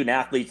standpoint of the student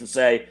athletes and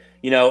say,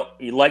 you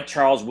like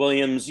Charles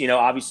Williams,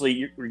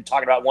 obviously you're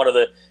talking about one of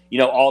the,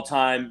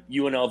 all-time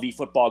UNLV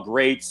football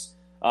greats,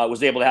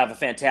 was able to have a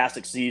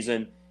fantastic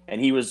season, and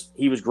he was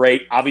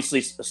great. Obviously,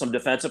 some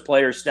defensive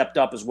players stepped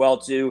up as well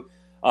too,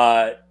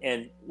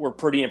 and were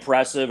pretty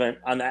impressive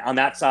on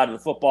that side of the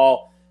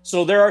football.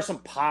 So there are some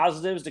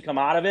positives to come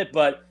out of it,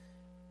 but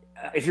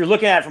if you're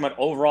looking at it from an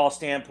overall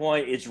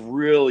standpoint, it's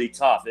really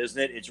tough,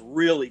 isn't it? It's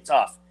really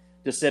tough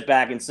to sit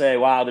back and say,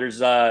 wow, there's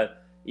a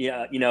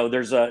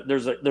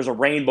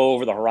rainbow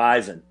over the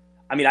horizon.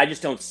 I mean, I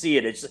just don't see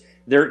it.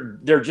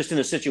 They're just in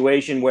a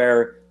situation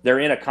where they're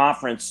in a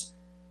conference,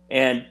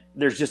 and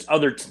there's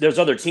other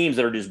teams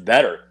that are just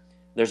better.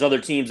 There's other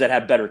teams that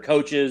have better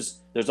coaches.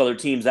 There's other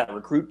teams that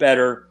recruit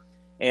better.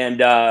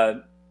 And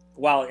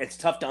while it's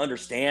tough to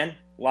understand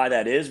why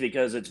that is,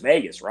 because it's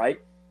Vegas, right?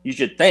 You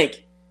should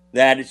think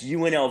that it's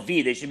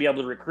UNLV. They should be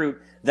able to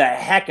recruit the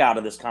heck out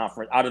of this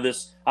conference, out of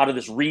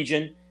this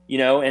region,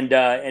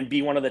 and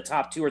be one of the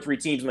top 2 or 3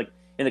 teams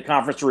in the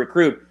conference to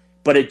recruit.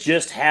 But it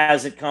just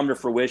hasn't come to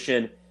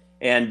fruition.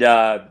 And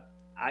I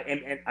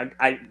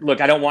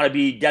don't want to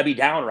be Debbie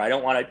Downer. I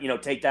don't want to,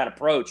 take that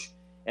approach.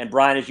 And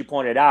Brian, as you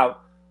pointed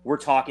out, we're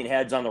talking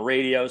heads on the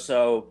radio,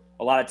 so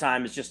a lot of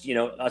times it's just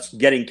us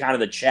getting kind of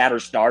the chatter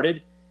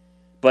started.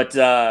 But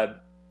I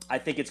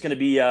think it's going to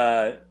be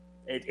a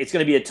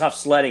tough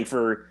sledding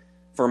for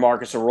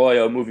Marcus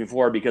Arroyo moving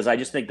forward, because I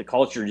just think the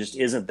culture just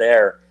isn't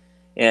there.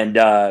 And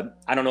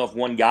I don't know if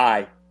one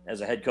guy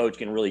as a head coach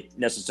can really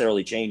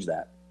necessarily change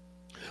that.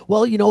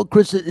 Well,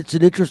 Chris, it's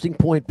an interesting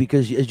point,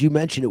 because as you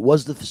mentioned, it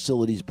was the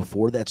facilities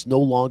before. That's no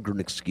longer an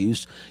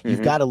excuse.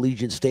 You've got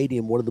Allegiant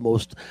Stadium, one of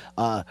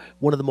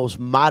the most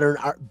modern,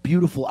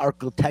 beautiful,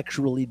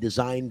 architecturally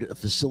designed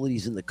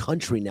facilities in the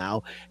country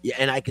now.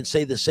 And I can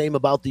say the same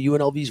about the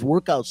UNLV's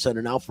workout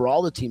center now for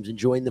all the teams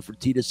enjoying the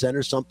Fertitta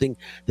Center, something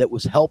that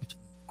was helped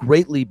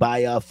greatly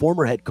by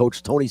former head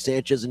coach Tony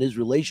Sanchez and his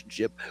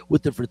relationship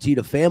with the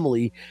Fertitta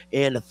family,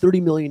 and a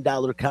 $30 million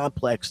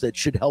complex that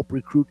should help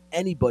recruit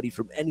anybody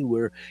from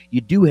anywhere. You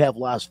do have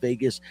Las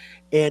Vegas,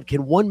 and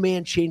can one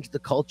man change the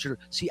culture?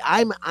 See,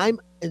 I'm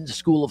in the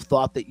school of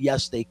thought that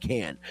yes, they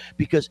can,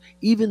 because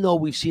even though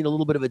we've seen a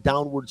little bit of a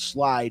downward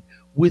slide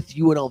with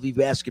UNLV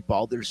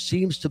basketball, there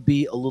seems to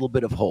be a little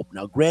bit of hope.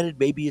 Now, granted,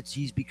 maybe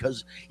he's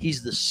because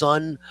he's the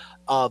son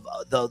of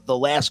the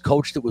last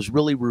coach that was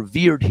really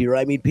revered here.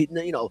 I mean,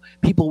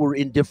 people were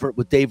indifferent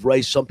with Dave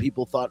Rice. Some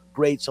people thought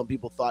great, some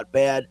people thought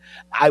bad.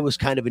 I was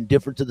kind of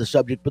indifferent to the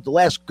subject, but the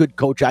last good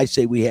coach I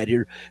say we had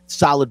here,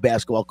 solid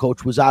basketball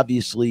coach, was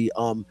obviously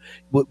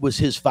was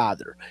his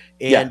father.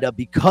 And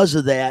because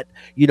of that,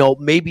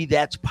 maybe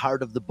that's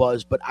part of the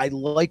buzz, but I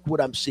like what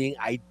I'm seeing.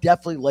 I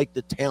definitely like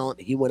the talent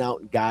he went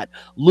out and got.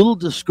 Little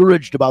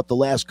discouraged about the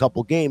last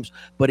couple games,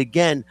 but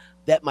again,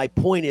 my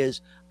point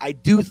is, I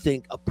do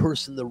think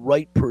the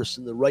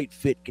right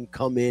fit can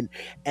come in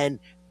and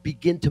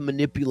begin to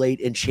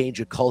manipulate and change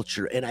a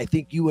culture. And I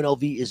think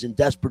UNLV is in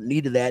desperate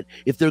need of that.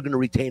 If they're going to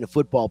retain a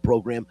football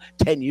program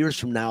 10 years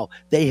from now,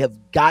 they have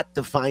got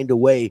to find a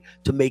way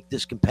to make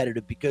this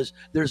competitive, because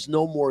there's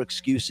no more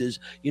excuses.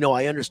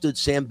 I understood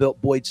Sam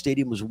Boyd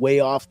Stadium was way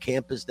off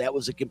campus. That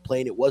was a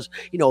complaint. It was,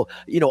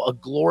 a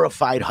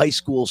glorified high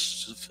school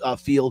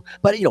field,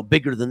 but,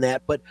 bigger than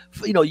that. But,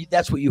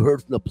 that's what you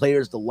heard from the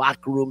players, the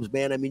locker rooms,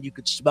 man. I mean, you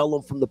could smell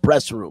them from the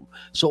press room.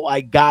 So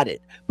I got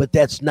it, but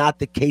that's not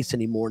the case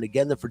anymore. And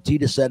again, the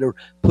Fertitta Center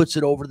puts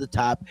it over the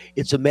top.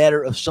 It's a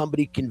matter of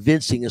somebody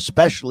convincing,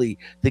 especially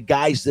the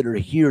guys that are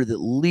here that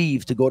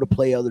leave to go to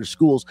play other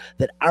schools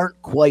that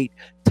aren't quite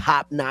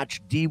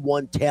top-notch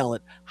D1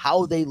 talent.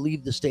 How they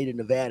leave the state of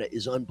Nevada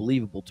is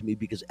unbelievable to me,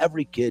 because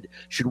every kid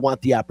should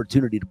want the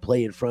opportunity to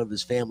play in front of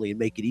his family and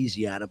make it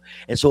easy on him.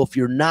 And so if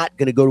you're not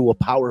going to go to a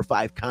Power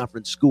 5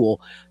 conference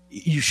school,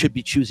 you should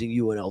be choosing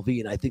UNLV,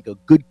 and I think a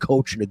good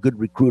coach and a good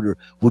recruiter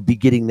would be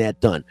getting that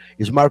done.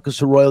 Is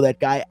Marcus Arroyo that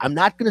guy? I'm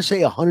not going to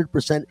say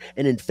 100%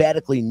 and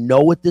emphatically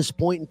no at this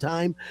point in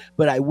time,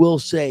 but I will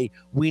say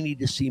we need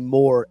to see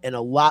more and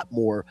a lot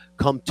more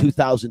come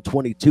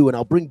 2022. And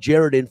I'll bring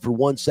Jared in for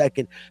 1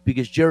 second,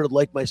 because Jared,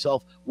 like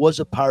myself,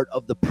 was a part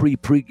of the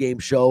pregame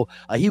show.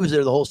 He was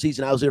there the whole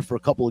season. I was there for a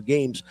couple of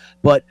games,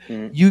 but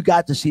you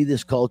got to see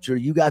this culture.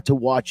 You got to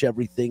watch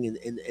everything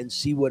and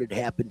see what had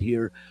happened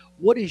here.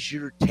 What is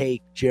your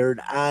take,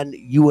 Jared, on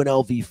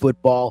UNLV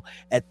football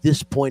at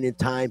this point in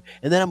time?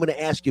 And then I'm going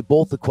to ask you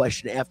both a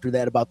question after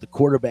that about the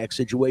quarterback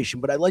situation.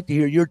 But I'd like to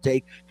hear your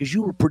take, because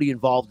you were pretty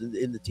involved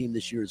in the team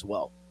this year as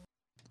well.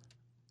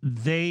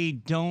 They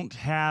don't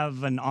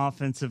have an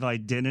offensive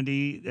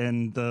identity,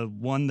 and the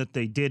one that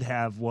they did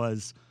have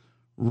was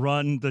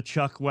run the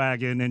chuck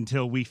wagon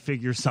until we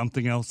figure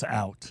something else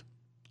out.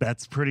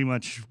 That's pretty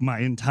much my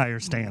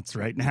entire stance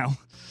right now.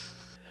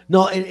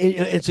 No, and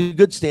it's a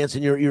good stance,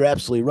 and you're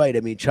absolutely right. I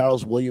mean,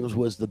 Charles Williams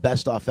was the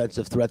best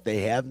offensive threat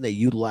they have, and they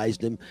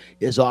utilized him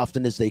as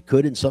often as they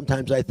could. And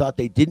sometimes I thought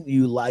they didn't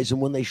utilize him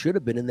when they should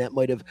have been, and that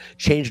might have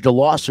changed a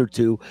loss or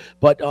two.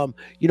 But,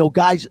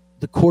 guys,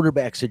 the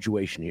quarterback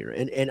situation here.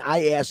 And I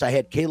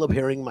had Caleb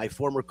Herring, my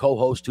former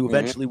co-host, who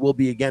eventually will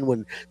be again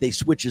when they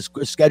switch his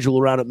schedule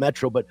around at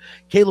Metro. But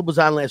Caleb was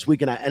on last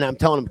week, and I'm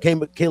telling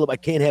him, Caleb, I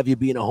can't have you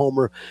being a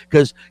homer,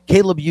 because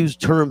Caleb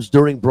used terms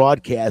during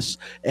broadcasts,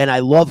 and I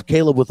love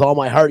Caleb with all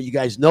my heart. You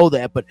guys know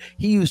that, but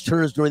he used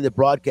terms during the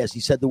broadcast. He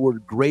said the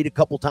word great a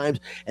couple times,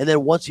 and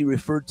then once he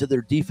referred to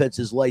their defense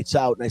as lights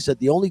out. And I said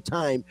the only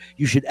time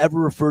you should ever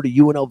refer to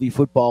UNLV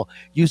football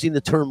using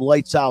the term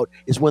lights out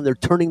is when they're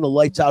turning the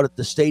lights out at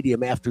the stadium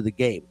after the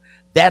game.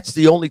 That's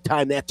the only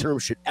time that term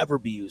should ever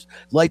be used.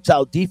 Lights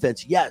out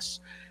defense,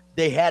 yes.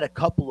 They had a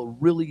couple of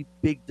really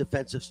big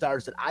defensive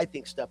stars that I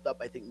think stepped up.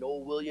 I think Noah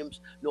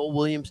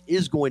Williams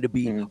is going to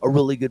be a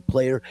really good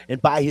player.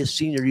 And by his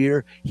senior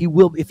year, he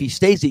will, if he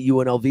stays at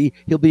UNLV,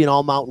 he'll be an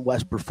all Mountain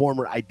West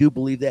performer. I do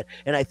believe that.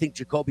 And I think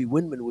Jacoby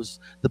Windman was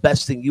the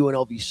best thing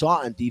UNLV saw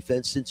on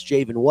defense since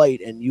Javen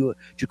White. And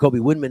Jacoby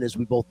Windman, as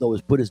we both know,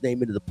 has put his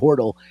name into the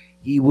portal.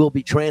 He will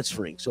be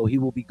transferring, so he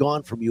will be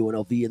gone from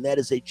UNLV. And that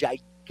is a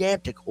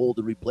gigantic hole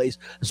to replace,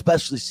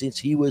 especially since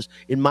he was,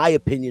 in my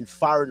opinion,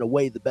 far and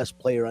away the best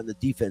player on the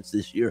defense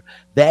this year.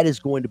 That is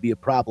going to be a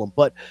problem.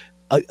 But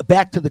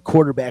back to the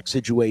quarterback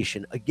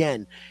situation.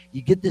 Again,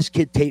 you get this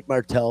kid, Tate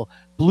Martell,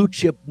 blue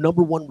chip,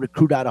 #1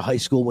 recruit out of high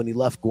school when he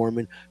left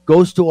Gorman,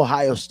 goes to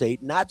Ohio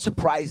State. Not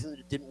surprising that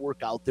it didn't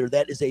work out there.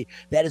 That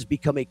has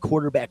become a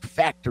quarterback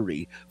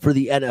factory for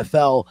the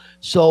NFL.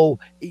 So,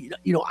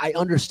 I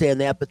understand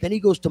that. But then he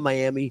goes to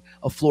Miami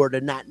of Florida,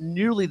 not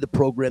nearly the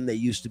program they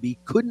used to be,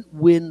 couldn't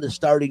win the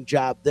starting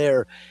job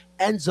there,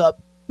 ends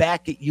up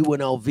back at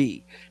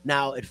UNLV.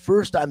 Now, at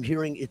first I'm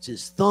hearing it's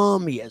his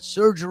thumb, he has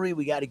surgery,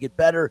 we got to get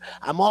better.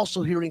 I'm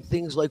also hearing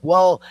things like,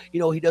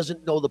 he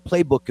doesn't know the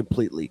playbook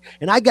completely.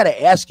 And I got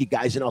to ask you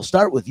guys, and I'll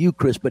start with you,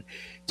 Chris, but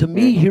to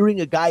me,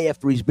 hearing a guy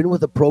after he's been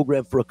with a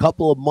program for a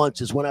couple of months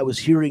is when I was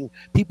hearing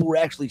people were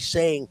actually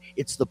saying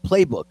it's the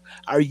playbook.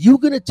 Are you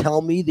going to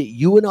tell me that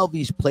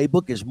UNLV's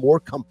playbook is more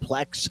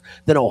complex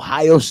than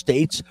Ohio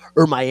State's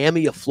or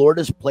Miami of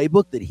Florida's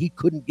playbook, that he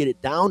couldn't get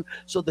it down?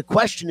 So the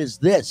question is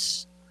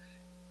this: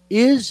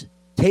 is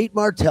Tate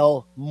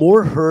Martell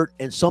more hurt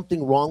and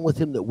something wrong with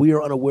him that we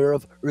are unaware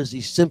of, or is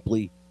he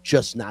simply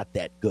just not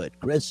that good?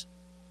 Chris?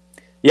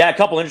 Yeah, a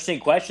couple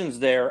interesting questions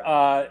there.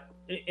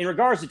 In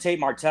regards to Tate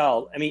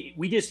Martell, I mean,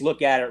 we just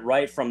look at it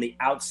right from the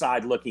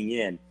outside looking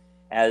in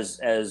as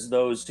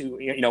those who,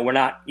 we're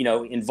not,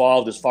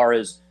 involved as far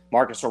as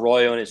Marcus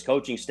Arroyo and his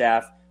coaching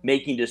staff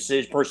making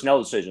personnel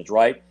decisions,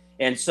 right?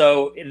 And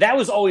so that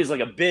was always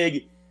like a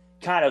big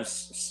kind of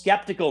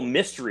skeptical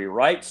mystery,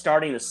 right?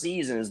 Starting the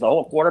season is the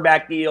whole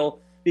quarterback deal,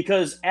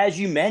 because as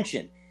you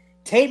mentioned,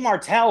 Tate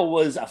Martell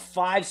was a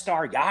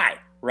 5-star guy,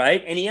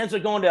 right? And he ends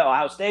up going to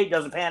Ohio State,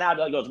 doesn't pan out,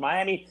 goes to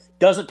Miami,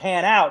 doesn't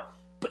pan out.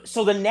 But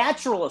so the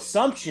natural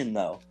assumption,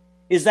 though,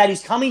 is that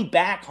he's coming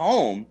back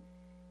home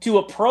to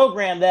a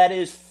program that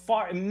is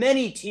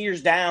many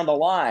tiers down the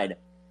line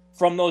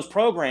from those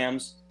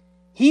programs.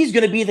 He's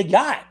going to be the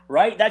guy,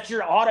 right? That's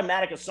your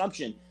automatic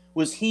assumption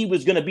was he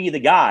was going to be the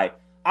guy.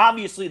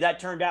 Obviously, that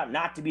turned out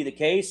not to be the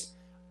case.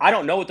 I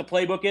don't know what the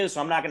playbook is,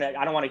 so I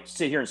don't want to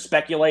sit here and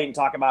speculate and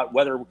talk about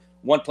whether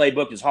one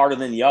playbook is harder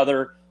than the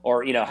other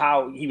or,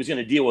 how he was going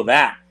to deal with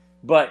that.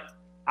 But,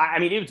 I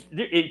mean,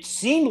 it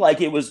seemed like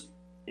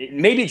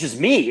maybe it's just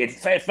me. It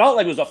felt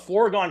like it was a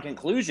foregone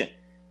conclusion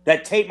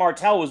that Tate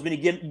Martell was going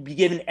to be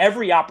given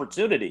every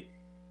opportunity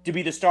to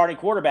be the starting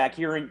quarterback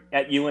here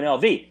at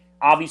UNLV.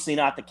 Obviously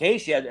not the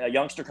case. You had a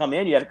youngster come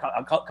in. You had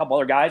a couple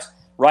other guys,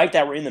 right,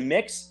 that were in the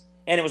mix.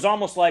 And it was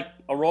almost like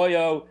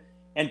Arroyo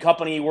and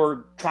company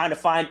were trying to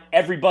find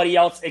everybody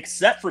else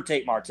except for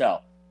Tate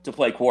Martell to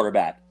play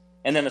quarterback.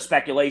 And then the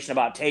speculation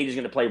about Tate is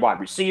going to play wide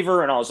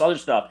receiver and all this other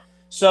stuff.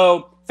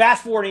 So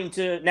fast forwarding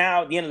to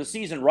now at the end of the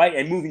season, right,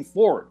 and moving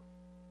forward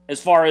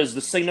as far as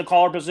the signal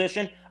caller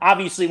position,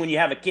 obviously when you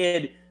have a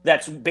kid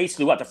that's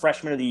basically, the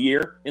freshman of the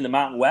year in the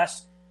Mountain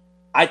West,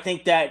 I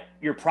think that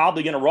you're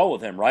probably going to roll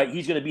with him, right?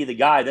 He's going to be the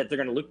guy that they're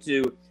going to look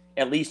to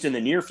at least in the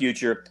near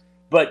future.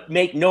 But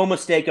make no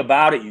mistake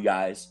about it, you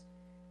guys.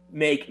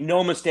 Make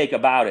no mistake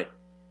about it.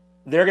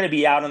 They're going to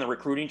be out on the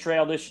recruiting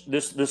trail this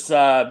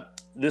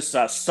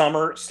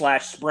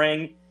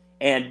summer/spring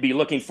and be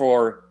looking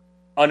for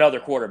another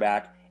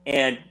quarterback.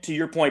 And to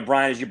your point,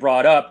 Brian, as you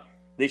brought up,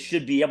 they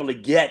should be able to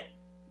get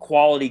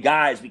quality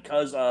guys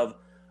because of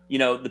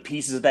the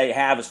pieces that they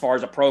have as far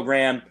as a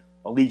program,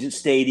 Allegiant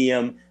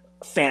Stadium,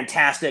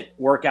 fantastic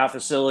workout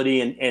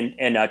facility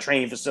and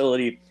training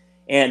facility,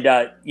 and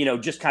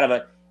just kind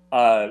of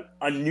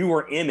a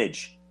newer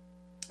image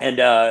and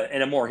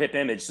a more hip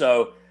image.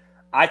 So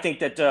I think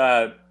that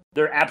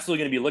they're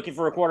absolutely going to be looking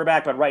for a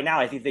quarterback, but right now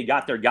I think they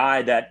got their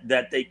guy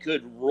that they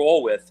could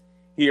roll with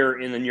here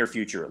in the near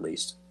future at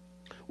least.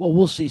 Well,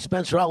 we'll see.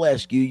 Spencer, I'll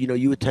ask you,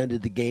 you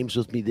attended the games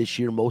with me this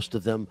year, most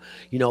of them.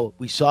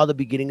 We saw the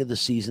beginning of the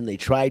season. They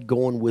tried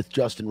going with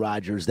Justin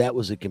Rogers. That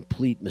was a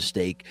complete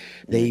mistake.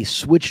 They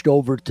switched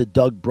over to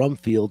Doug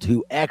Brumfield,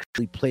 who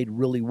actually played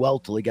really well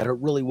till he got hurt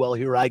really well.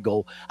 Here I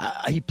go.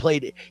 He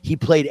played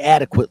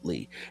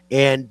adequately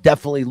and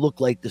definitely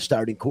looked like the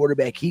starting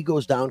quarterback. He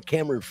goes down.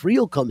 Cameron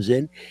Friel comes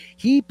in.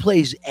 He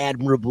plays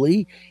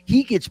admirably.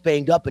 He gets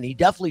banged up, and he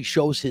definitely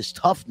shows his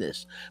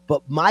toughness.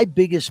 But my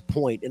biggest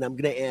point, and I'm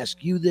going to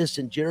ask you this,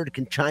 and Jared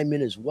can chime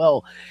in as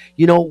well.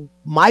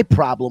 My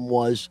problem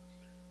was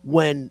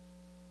when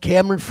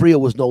Cameron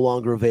Friel was no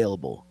longer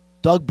available,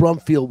 Doug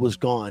Brumfield was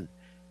gone,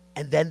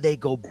 and then they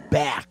go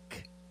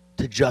back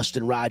to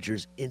Justin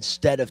Rogers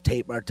instead of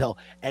Tate Martell.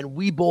 And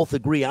we both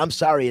agree. I'm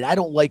sorry, and I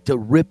don't like to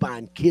rip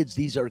on kids.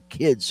 These are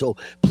kids. So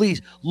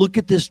please look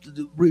at this,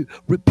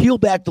 peel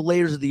back the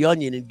layers of the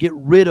onion and get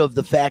rid of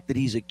the fact that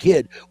he's a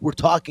kid. We're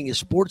talking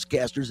as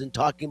sportscasters and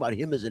talking about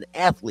him as an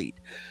athlete.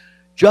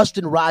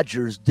 Justin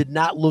Rogers did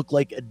not look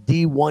like a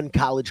D1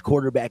 college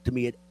quarterback to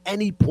me at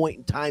any point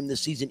in time this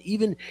season,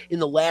 even in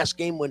the last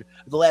game when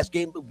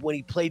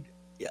he played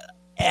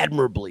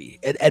admirably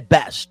at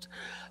best.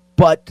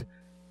 But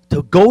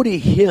to go to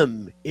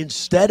him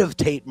instead of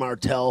Tate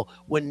Martell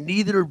when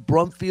neither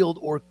Brumfield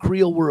or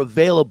Creel were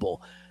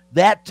available,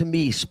 that to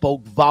me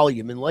spoke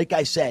volume. And like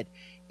I said,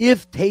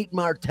 if Tate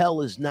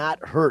Martell is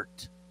not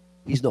hurt,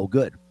 he's no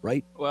good,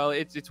 right? Well,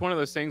 it's one of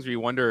those things where you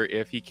wonder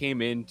if he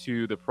came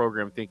into the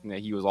program thinking that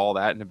he was all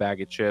that in a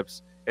bag of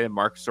chips, and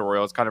Marcus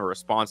Arroyo is kind of a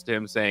response to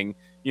him saying,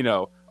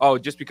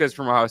 just because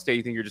from Ohio State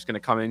you think you're just going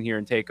to come in here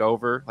and take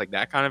over, like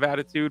that kind of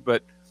attitude.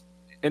 But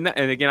and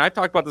again, I've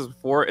talked about this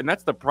before, and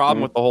that's the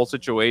problem with the whole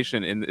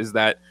situation, is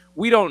that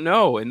we don't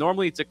know. And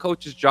normally it's a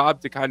coach's job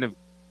to kind of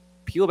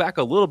peel back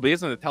a little bit.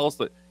 Isn't to tell us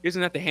that he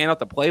doesn't have to hand out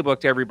the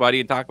playbook to everybody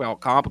and talk about how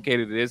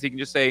complicated it is. He can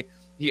just say,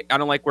 I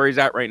don't like where he's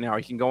at right now.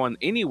 He can go on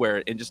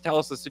anywhere and just tell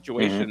us the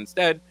situation.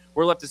 Instead,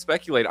 we're left to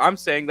speculate. I'm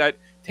saying that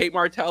Tate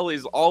Martell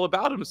is all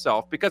about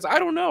himself because I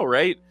don't know,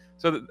 right?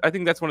 So I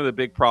think that's one of the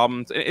big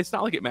problems. It's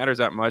not like it matters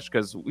that much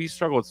because we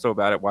struggled so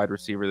bad at wide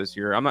receiver this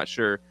year. I'm not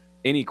sure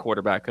any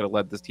quarterback could have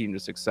led this team to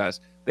success.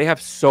 They have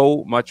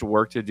so much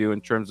work to do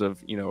in terms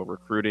of,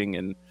 recruiting,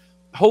 and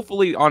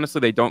hopefully, honestly,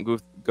 they don't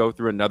go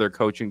through another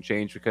coaching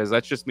change because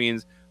that just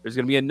means there's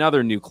going to be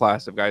another new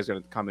class of guys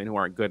going to come in who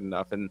aren't good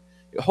enough. And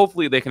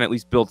hopefully they can at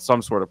least build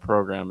some sort of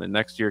program, and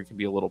next year it can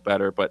be a little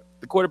better. But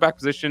the quarterback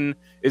position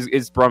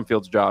is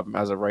Brumfield's job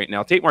as of right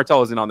now. Tate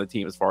Martell isn't on the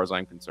team as far as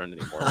I'm concerned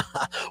anymore.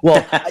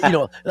 Well,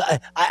 a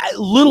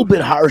little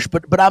bit harsh,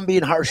 but I'm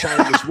being harsh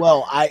on him as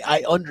well.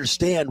 I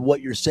understand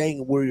what you're saying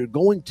and where you're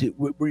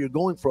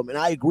going from, and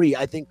I agree.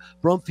 I think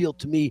Brumfield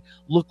to me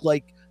looked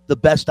like the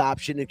best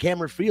option, and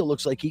Cameron Friel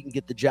looks like he can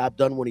get the job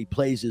done when he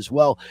plays as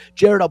well.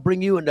 Jared, I'll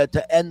bring you in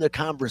to end the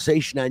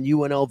conversation on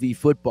UNLV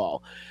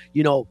football.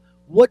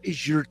 What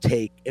is your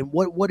take, and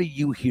what are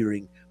you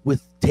hearing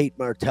with Tate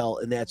Martell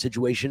in that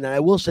situation? And I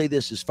will say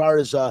this, as far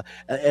as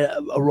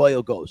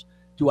Arroyo goes,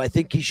 do I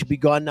think he should be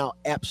gone now?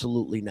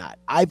 Absolutely not.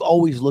 I've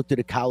always looked at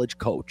a college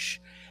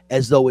coach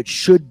as though it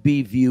should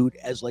be viewed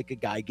as like a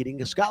guy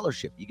getting a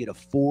scholarship. You get a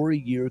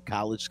 4-year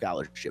college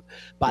scholarship.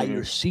 By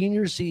your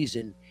senior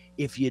season,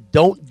 if you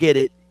don't get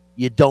it,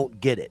 you don't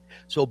get it.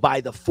 So by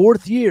the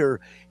 4th year,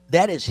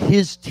 that is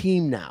his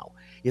team now.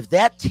 If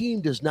that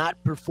team does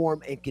not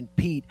perform and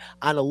compete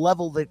on a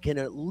level that can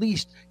at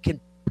least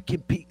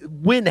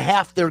win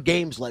half their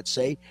games, let's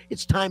say,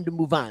 it's time to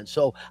move on.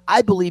 So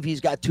I believe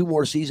he's got 2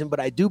 more seasons, but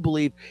I do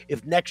believe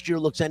if next year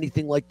looks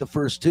anything like the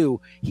first 2,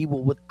 he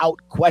will without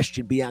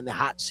question be on the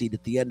hot seat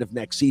at the end of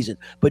next season.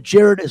 But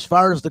Jared, as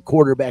far as the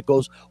quarterback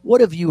goes,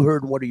 what have you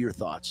heard and what are your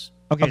thoughts?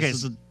 Okay,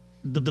 so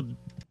the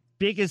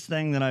biggest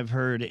thing that I've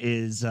heard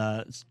is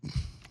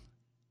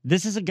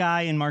this is a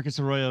guy in Marcus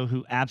Arroyo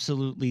who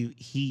absolutely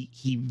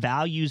he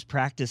values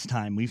practice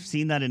time. We've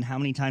seen that in how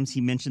many times he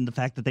mentioned the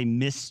fact that they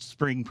missed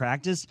spring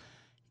practice.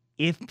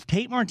 If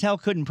Tate Martell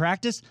couldn't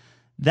practice,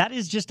 that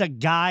is just a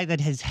guy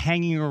that is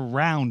hanging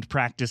around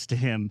practice to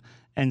him.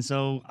 And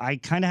so I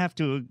kind of have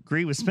to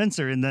agree with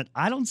Spencer in that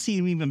I don't see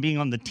him even being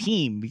on the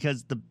team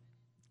because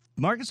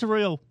Marcus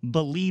Arroyo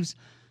believes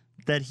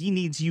that he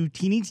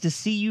needs to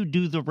see you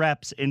do the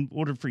reps in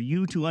order for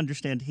you to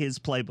understand his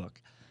playbook.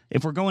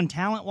 If we're going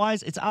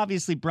talent-wise, it's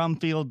obviously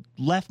Brumfield,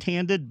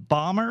 left-handed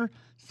bomber,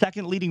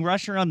 second leading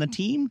rusher on the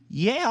team.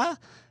 Yeah.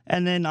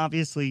 And then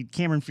obviously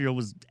Cameron Field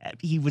was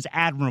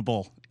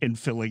admirable in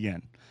filling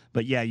in.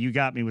 But yeah, you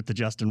got me with the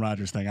Justin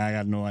Rogers thing. I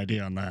got no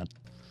idea on that.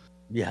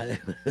 Yeah,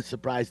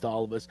 surprise to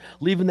all of us.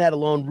 Leaving that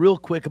alone, real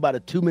quick about a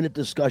 2-minute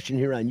discussion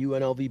here on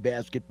UNLV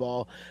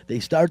basketball. They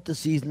start the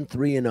season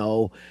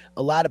 3-0.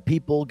 A lot of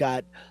people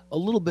got a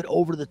little bit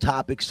over the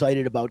top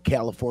excited about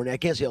California. I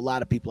can't say a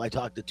lot of people. I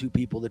talked to 2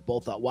 people that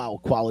both thought, wow,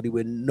 quality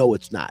win. No,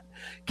 it's not.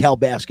 Cal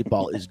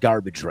basketball is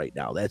garbage right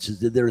now.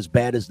 They're as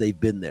bad as they've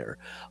been there.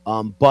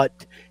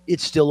 But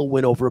it's still a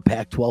win over a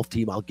Pac-12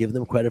 team. I'll give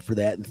them credit for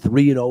that. And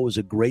 3-0 is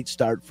a great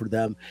start for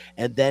them.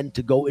 And then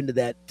to go into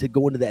that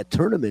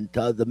tournament,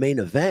 the main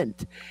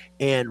event,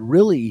 and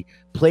really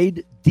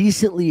played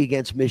decently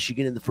against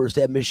Michigan in the first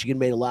half. Michigan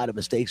made a lot of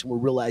mistakes, and we're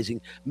realizing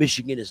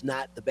Michigan is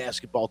not the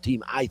basketball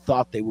team I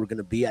thought they were going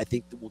to be. I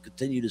think that we'll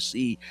continue to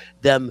see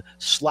them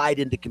slide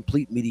into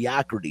complete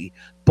mediocrity.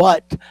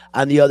 But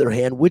on the other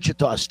hand,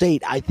 Wichita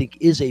State, I think,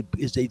 is a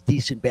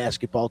decent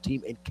basketball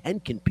team and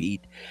can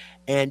compete,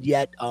 and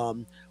yet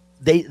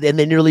they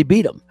nearly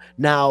beat them.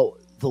 Now,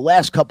 the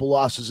last couple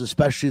losses,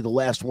 especially the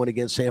last one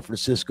against San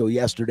Francisco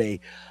yesterday,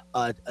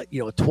 a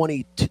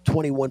 20 to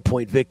 21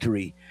 point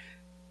victory.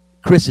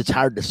 Chris, it's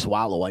hard to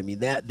swallow. I mean,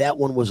 that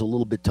one was a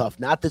little bit tough.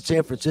 Not that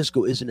San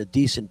Francisco isn't a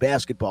decent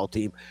basketball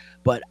team,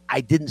 but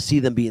I didn't see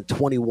them being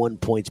 21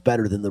 points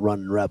better than the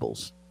Running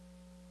Rebels.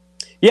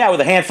 Yeah,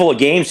 with a handful of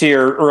games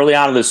here early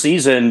on in the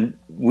season,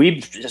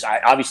 we've just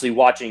obviously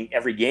watching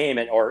every game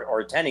or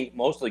attending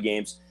most of the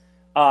games.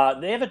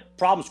 They have a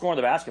problem scoring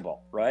the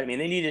basketball, right? I mean,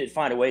 they need to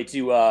find a way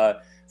to,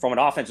 from an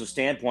offensive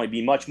standpoint,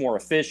 be much more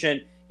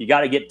efficient. You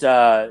got to get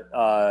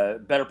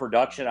better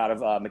production out of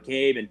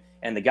McCabe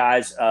and the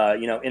guys,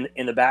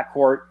 in the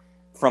backcourt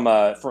from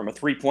a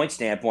 3-point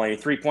standpoint.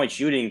 3-point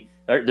shooting,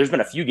 there's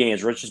been a few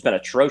games where it's just been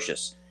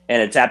atrocious,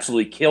 and it's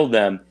absolutely killed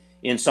them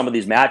in some of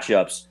these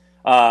matchups.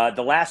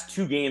 The last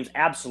 2 games,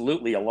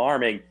 absolutely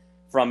alarming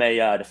from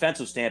a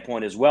defensive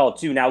standpoint as well,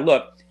 too. Now,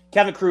 look,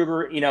 Kevin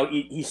Kruger,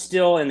 he's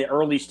still in the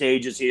early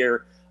stages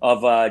here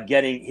of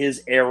getting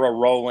his era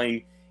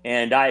rolling,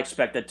 and I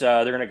expect that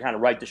they're going to kind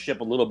of right the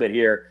ship a little bit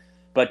here.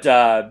 But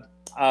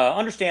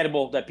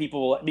understandable that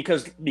people,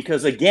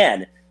 because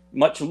again,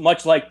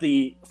 much like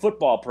the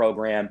football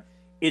program,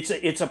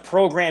 it's a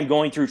program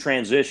going through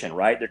transition,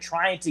 right? They're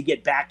trying to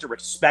get back to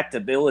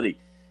respectability,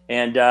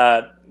 and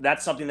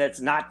that's something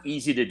that's not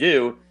easy to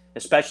do,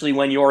 especially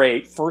when you're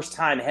a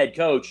first-time head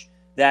coach.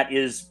 That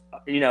is,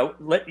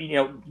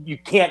 you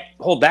can't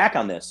hold back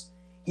on this.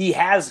 He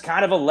has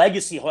kind of a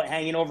legacy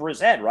hanging over his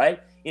head,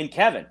 right? In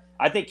Kevin,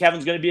 I think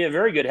Kevin's going to be a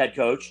very good head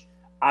coach.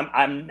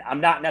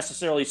 I'm not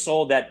necessarily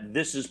sold that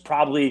this is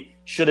probably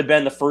should have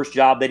been the first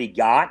job that he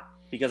got,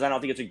 because I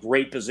don't think it's a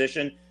great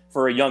position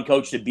for a young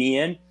coach to be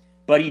in.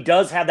 But he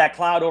does have that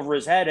cloud over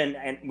his head,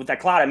 and with that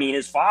cloud, I mean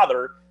his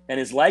father and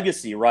his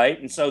legacy, right?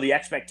 And so the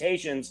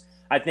expectations,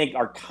 I think,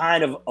 are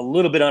kind of a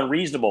little bit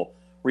unreasonable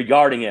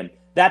regarding him.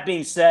 That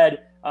being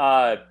said,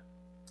 I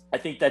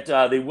think that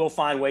they will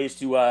find ways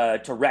to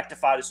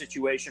rectify the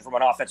situation from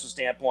an offensive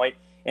standpoint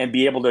and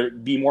be able to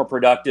be more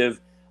productive.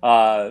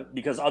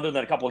 Because other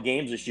than a couple of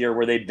games this year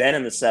where they've been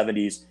in the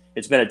 70s,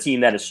 it's been a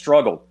team that has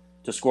struggled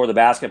to score the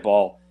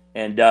basketball.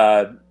 And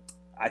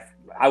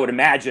I would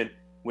imagine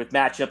with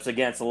matchups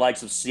against the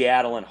likes of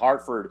Seattle and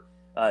Hartford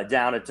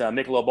down at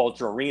Michelob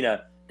Ultra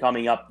Arena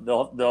coming up,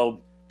 they'll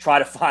try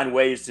to find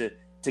ways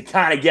to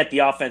kind of get the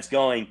offense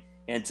going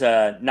and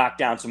to knock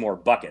down some more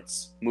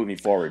buckets moving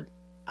forward.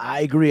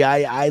 I agree.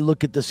 I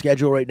look at the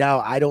schedule right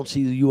now. I don't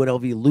see the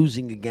UNLV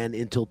losing again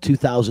until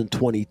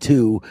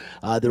 2022.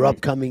 Their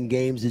upcoming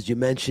games, as you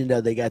mentioned,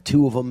 they got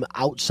 2 of them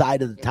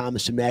outside of the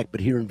Thomas and Mack,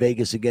 but here in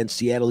Vegas against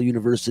Seattle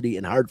University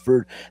and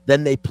Hartford.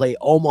 Then they play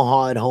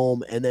Omaha at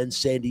home and then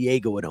San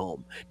Diego at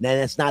home. Now,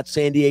 that's not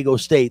San Diego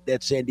State.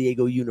 That's San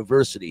Diego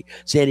University.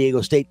 San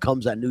Diego State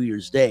comes on New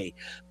Year's Day.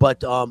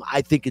 But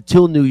I think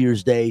until New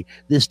Year's Day,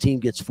 this team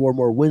gets 4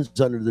 more wins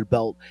under their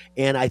belt,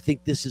 and I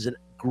think this is a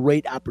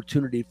great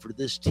opportunity for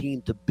this team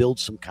to build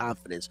some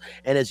confidence.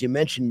 And as you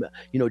mentioned,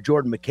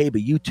 Jordan McCabe,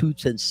 a U2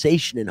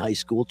 sensation in high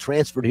school,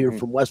 transferred here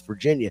from West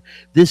Virginia.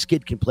 This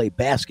kid can play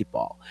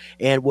basketball.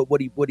 And what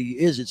he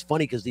is, it's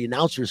funny because the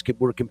announcers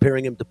were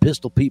comparing him to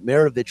Pistol Pete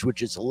Maravich,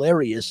 which is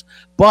hilarious,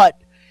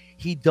 but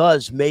he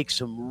does make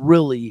some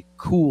really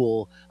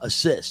cool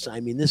assists. I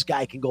mean, this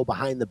guy can go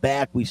behind the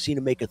back. We've seen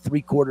him make a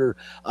three-quarter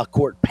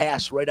court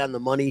pass right on the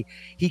money.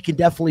 He can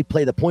definitely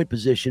play the point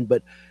position,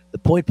 but the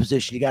point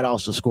position, you got to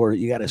also score.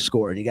 You got to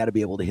score, and you got to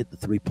be able to hit the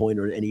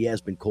three-pointer, and he has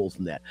been cold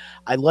from that.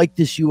 I like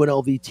this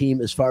UNLV team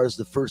as far as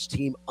the first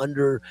team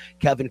under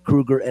Kevin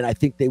Kruger, and I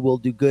think they will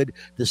do good.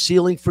 The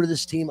ceiling for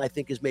this team, I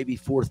think, is maybe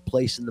fourth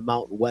place in the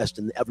Mountain West,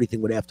 and everything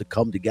would have to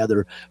come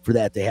together for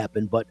that to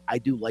happen, but I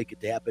do like it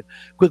to happen.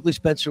 Quickly,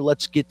 Spencer,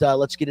 let's get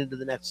into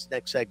the next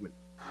segment.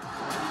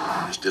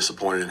 Just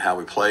disappointed in how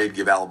we played.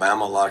 Give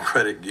Alabama a lot of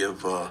credit.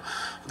 Give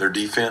their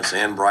defense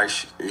and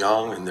Bryce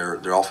Young and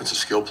their offensive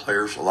skill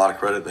players a lot of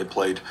credit. They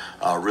played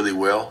really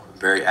well,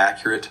 very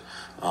accurate,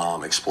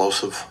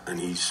 explosive, and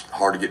he's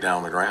hard to get down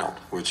on the ground,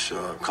 which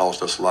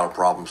caused us a lot of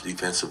problems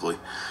defensively.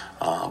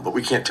 But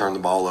we can't turn the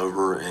ball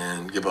over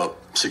and give up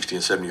 60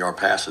 and 70-yard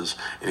passes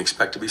and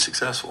expect to be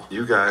successful.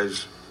 You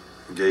guys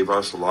gave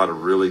us a lot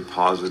of really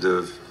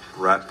positive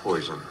rat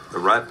poison. The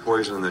rat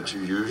poison that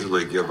you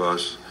usually give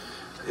us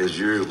is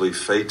usually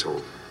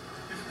fatal.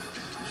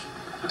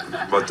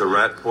 But the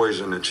rat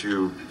poison that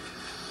you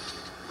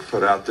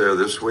put out there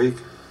this week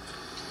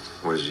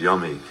was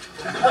yummy.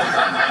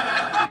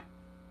 Fact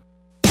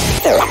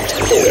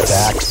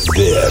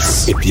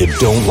this. If you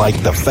don't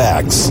like the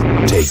facts,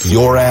 take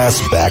your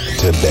ass back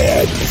to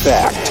bed.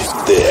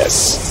 Fact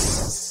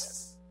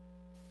this.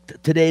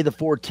 Today, the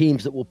 4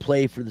 teams that will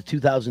play for the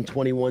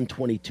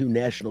 2021-22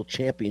 National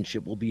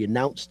Championship will be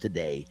announced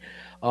today.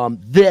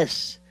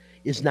 This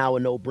is now a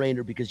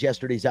no-brainer because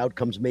yesterday's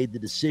outcomes made the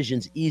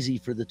decisions easy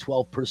for the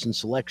 12-person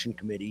selection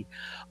committee.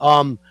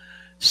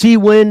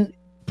 C-win,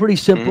 pretty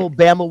simple.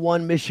 Bama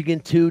 1,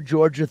 Michigan 2,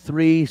 Georgia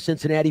 3,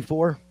 Cincinnati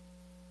 4.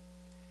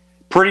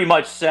 Pretty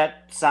much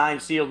set,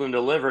 signed, sealed, and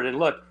delivered. And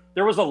look,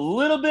 there was a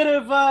little bit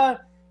of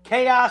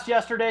chaos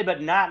yesterday,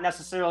 but not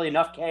necessarily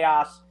enough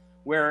chaos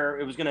where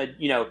it was going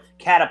to,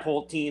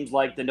 catapult teams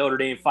like the Notre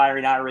Dame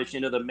Fighting Irish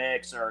into the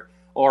mix or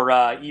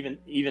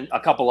even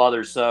a couple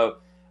others. So,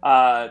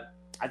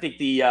 I think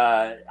the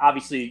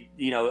obviously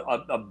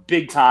a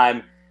big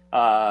time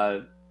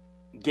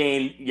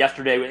game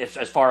yesterday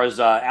as far as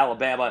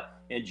Alabama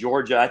and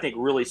Georgia, I think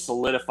really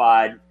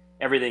solidified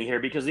everything here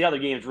because the other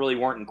games really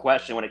weren't in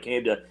question when it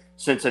came to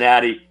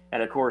Cincinnati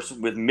and of course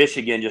with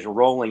Michigan just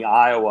rolling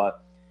Iowa.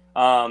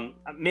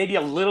 Maybe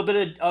a little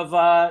bit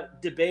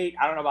of debate.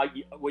 I don't know about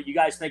what you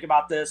guys think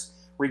about this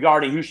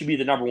regarding who should be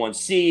the number 1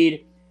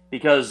 seed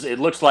because it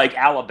looks like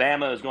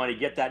Alabama is going to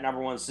get that number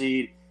 1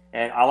 seed.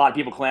 And a lot of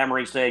people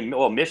clamoring, saying,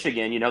 "Well,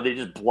 Michigan, they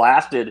just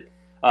blasted,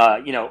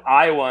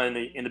 Iowa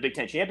in the Big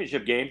Ten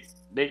championship game.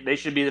 They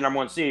should be the number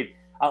 1 seed."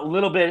 A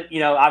little bit,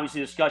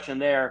 obviously discussion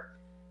there.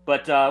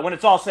 But when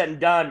it's all said and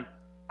done,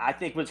 I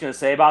think what's going to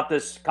say about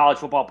this college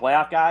football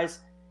playoff, guys,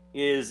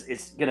 is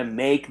it's going to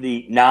make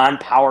the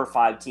non-Power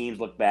 5 teams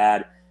look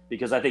bad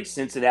because I think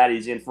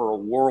Cincinnati's in for a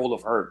world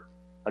of hurt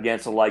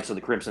against the likes of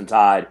the Crimson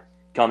Tide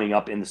coming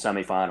up in the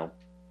semifinal.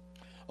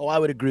 Oh, I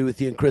would agree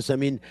with you. And Chris, I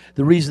mean,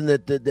 the reason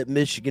that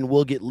Michigan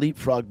will get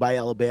leapfrogged by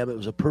Alabama, it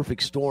was a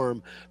perfect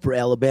storm for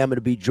Alabama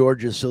to beat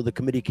Georgia so the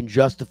committee can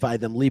justify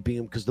them leaping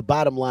them because the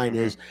bottom line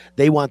is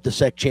they want the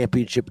SEC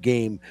championship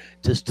game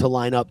to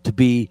line up to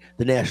be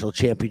the national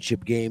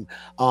championship game.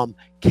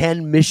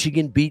 Can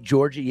Michigan beat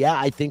Georgia? Yeah,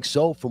 I think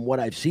so. From what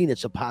I've seen,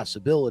 it's a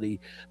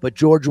possibility. But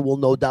Georgia will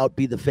no doubt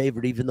be the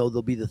favorite, even though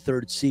they'll be the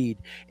 3rd seed.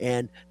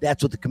 And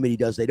that's what the committee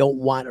does. They don't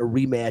want a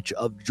rematch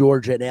of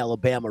Georgia and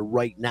Alabama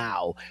right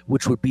now,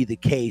 which would be the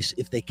case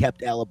if they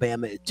kept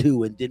Alabama at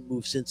 2 and didn't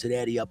move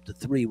Cincinnati up to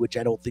 3, which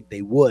I don't think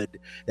they would.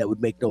 That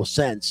would make no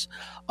sense.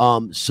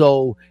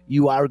 So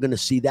you are going to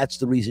see, that's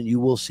the reason you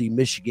will see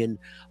Michigan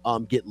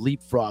get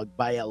leapfrogged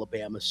by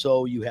Alabama.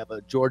 So you have a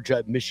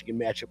Georgia-Michigan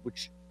matchup,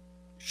 which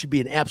should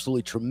be an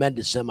absolutely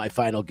tremendous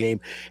semifinal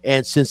game.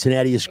 And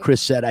Cincinnati, as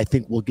Chris said, I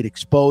think will get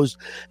exposed.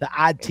 The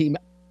odd team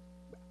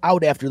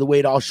out after the way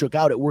it all shook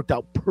out, it worked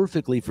out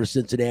perfectly for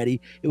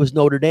Cincinnati. It was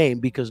Notre Dame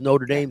because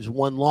Notre Dame's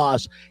one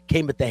loss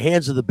came at the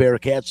hands of the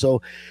Bearcats.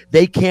 So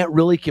they can't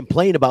really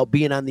complain about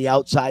being on the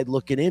outside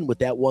looking in with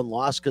that one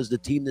loss because the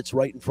team that's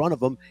right in front of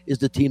them is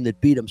the team that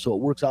beat them. So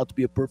it works out to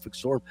be a perfect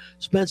storm.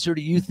 Spencer,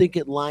 do you think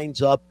it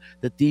lines up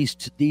that these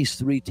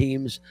 3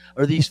 teams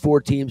or these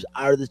 4 teams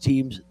are the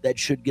teams that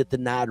should get the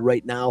nod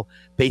right now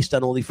based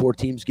on only 4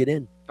 teams get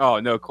in? Oh,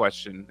 no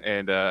question.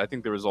 And I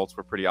think the results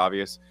were pretty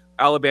obvious.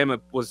 Alabama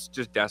was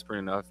just desperate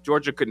enough.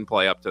 Georgia couldn't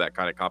play up to that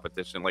kind of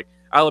competition. Like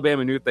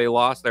Alabama knew if they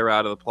lost, they were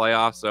out of the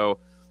playoffs. So,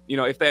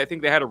 I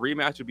think they had a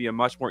rematch, it would be a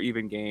much more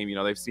even game.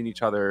 They've seen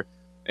each other,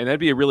 and that'd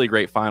be a really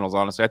great finals,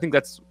 honestly. I think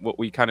that's what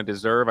we kind of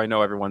deserve. I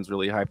know everyone's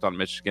really hyped on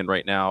Michigan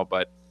right now,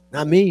 but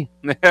not me.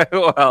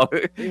 Well,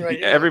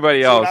 right,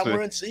 everybody else.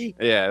 We're in C.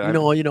 Yeah. I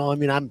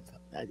mean,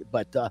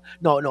 But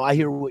no, I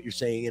hear what you're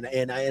saying,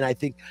 and I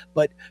think,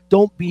 but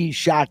don't be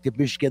shocked if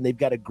Michigan. They've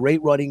got a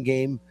great running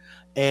game.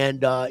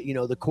 And,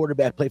 the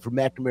quarterback play for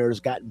McNamara has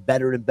gotten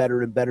better and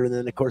better and better. And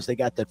then, of course, they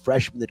got that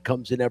freshman that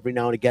comes in every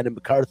now and again in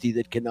McCarthy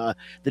that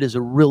that is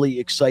a really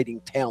exciting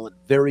talent,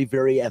 very,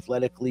 very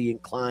athletically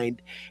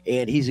inclined.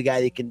 And he's a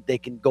guy they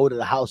can go to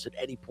the house at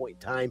any point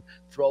in time,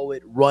 throw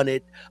it, run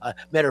it.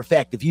 Matter of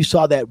fact, if you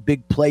saw that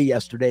big play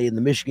yesterday in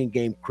the Michigan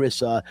game,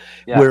 Chris,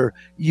 where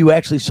you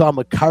actually saw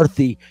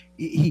McCarthy,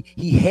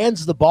 he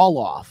hands the ball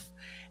off.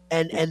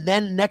 And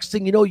then next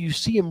thing you know, you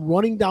see him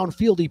running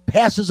downfield. He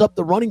passes up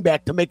the running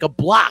back to make a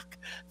block.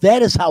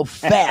 That is how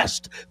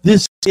fast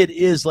this kid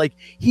is. Like,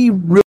 he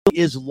really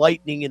is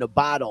lightning in a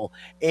bottle.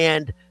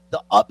 And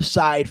the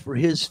upside for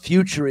his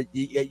future at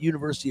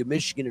University of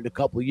Michigan in a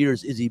couple of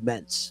years is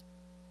immense.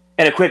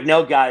 And a quick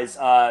note, guys,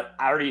 I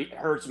already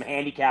heard some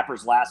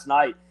handicappers last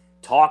night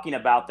talking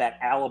about that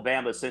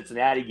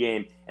Alabama-Cincinnati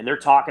game, and they're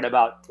talking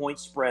about point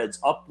spreads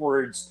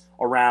upwards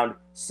around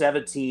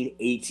 17,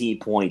 18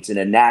 points in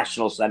a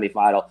national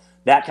semifinal.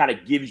 That kind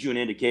of gives you an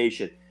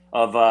indication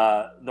of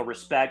the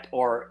respect,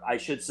 or I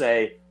should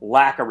say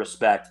lack of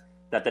respect,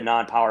 that the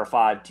non-Power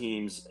 5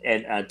 teams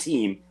and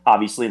team,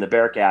 obviously in the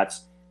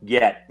Bearcats,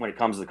 get when it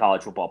comes to the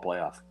college football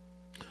playoff.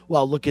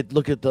 Well, look at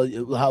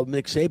how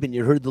Nick Saban,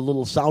 you heard the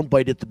little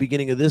soundbite at the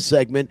beginning of this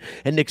segment,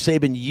 and Nick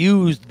Saban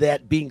used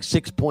that being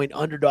 6-point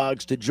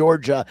underdogs to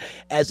Georgia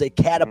as a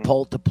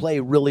catapult to play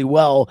really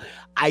well.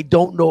 I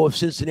don't know if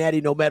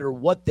Cincinnati, no matter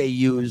what they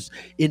use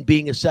in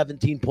being a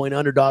 17-point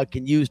underdog,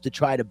 can use to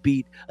try to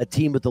beat a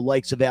team with the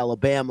likes of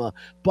Alabama.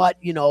 But,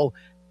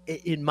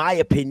 in my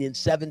opinion,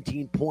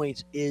 17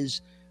 points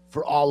is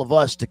for all of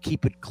us to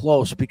keep it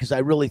close, because I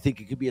really think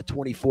it could be a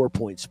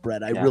 24-point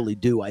spread. I really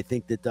do. I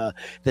think that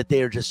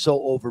they are just so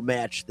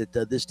overmatched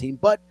that this team,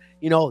 but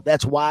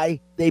that's why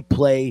they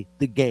play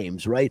the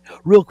games, right?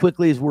 Real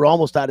quickly, as we're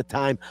almost out of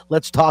time,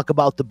 let's talk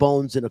about the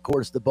bones. And of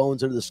course, the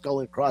bones are the skull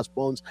and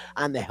crossbones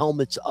on the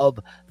helmets of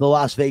the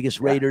Las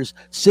Vegas Raiders.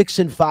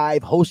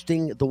 6-5,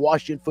 hosting the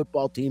Washington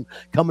football team,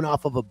 coming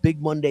off of a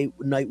big Monday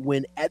night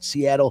win at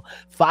Seattle.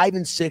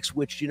 5-6,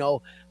 which,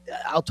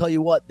 I'll tell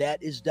you what,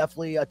 that is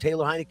definitely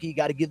Taylor Heinicke. You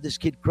got to give this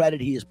kid credit.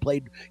 He has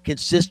played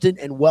consistent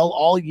and well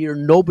all year.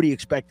 Nobody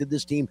expected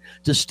this team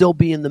to still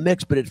be in the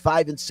mix, but at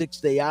 5-6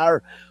 they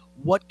are.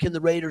 What can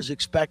the Raiders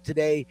expect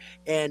today?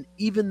 And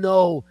even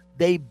though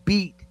they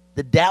beat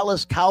the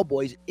Dallas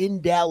Cowboys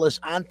in Dallas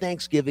on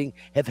Thanksgiving,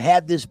 have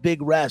had this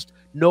big rest,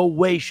 no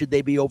way should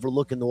they be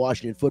overlooking the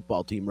Washington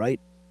football team, right?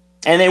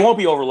 And they won't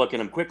be overlooking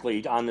them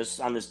quickly on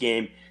this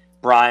game,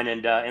 Brian,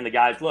 and the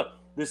guys. Look,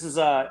 this is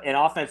an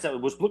offense that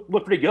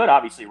looked pretty good,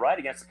 obviously, right,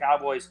 against the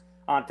Cowboys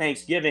on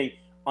Thanksgiving.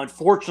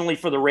 Unfortunately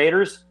for the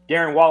Raiders,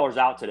 Darren Waller's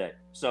out today.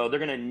 So they're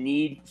going to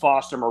need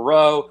Foster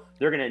Moreau.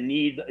 They're going to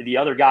need the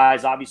other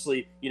guys,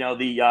 obviously,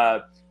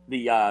 the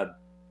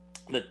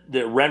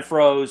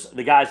Renfros,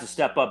 the guys to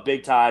step up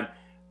big time.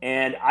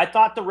 And I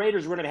thought the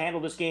Raiders were going to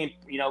handle this game,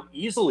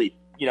 easily,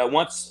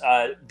 once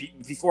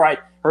before I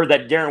heard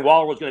that Darren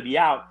Waller was going to be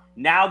out.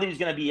 Now that he's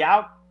going to be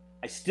out,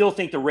 I still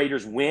think the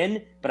Raiders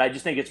win, but I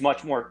just think it's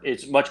much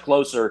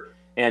closer.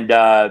 And,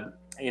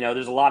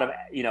 there's a lot of,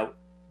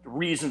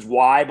 reasons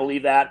why I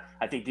believe that.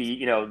 I think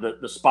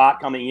the spot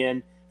coming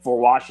in for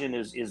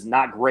Washington is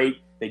not great.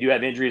 They do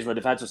have injuries on the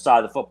defensive side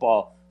of the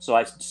football. So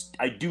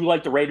I do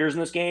like the Raiders in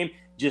this game,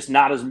 just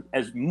not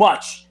as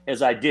much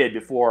as I did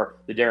before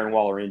the Darren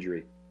Waller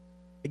injury.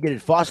 Again,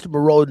 Foster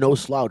Moreau, no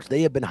slouch.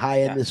 They have been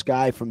high on this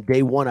guy from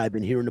day one. I've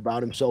been hearing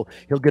about him. So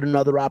he'll get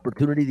another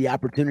opportunity. The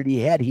opportunity he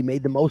had, he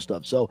made the most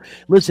of. So,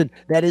 listen,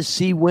 that is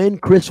C. Wynn.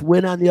 Chris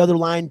Wynn on the other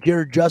line.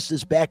 Jared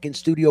Justice back in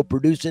studio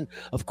producing.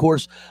 Of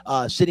course,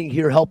 sitting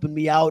here helping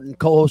me out and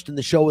co-hosting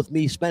the show with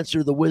me,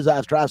 Spencer the Wiz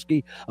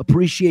Ostrowski.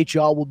 Appreciate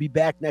y'all. We'll be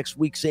back next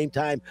week, same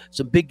time.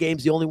 Some big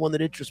games. The only one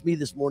that interests me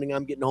this morning,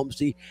 I'm getting home to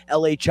see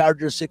L.A.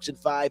 Chargers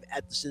 6-5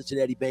 at the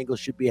Cincinnati Bengals.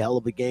 Should be a hell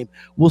of a game.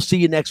 We'll see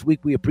you next week.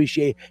 We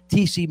appreciate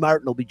TC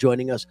Martin will be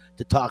joining us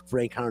to talk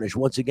Frank Harnish.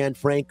 Once again,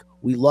 Frank,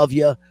 we love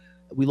you.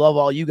 We love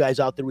all you guys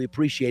out there. We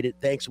appreciate it.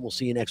 Thanks, and we'll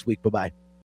see you next week. Bye-bye.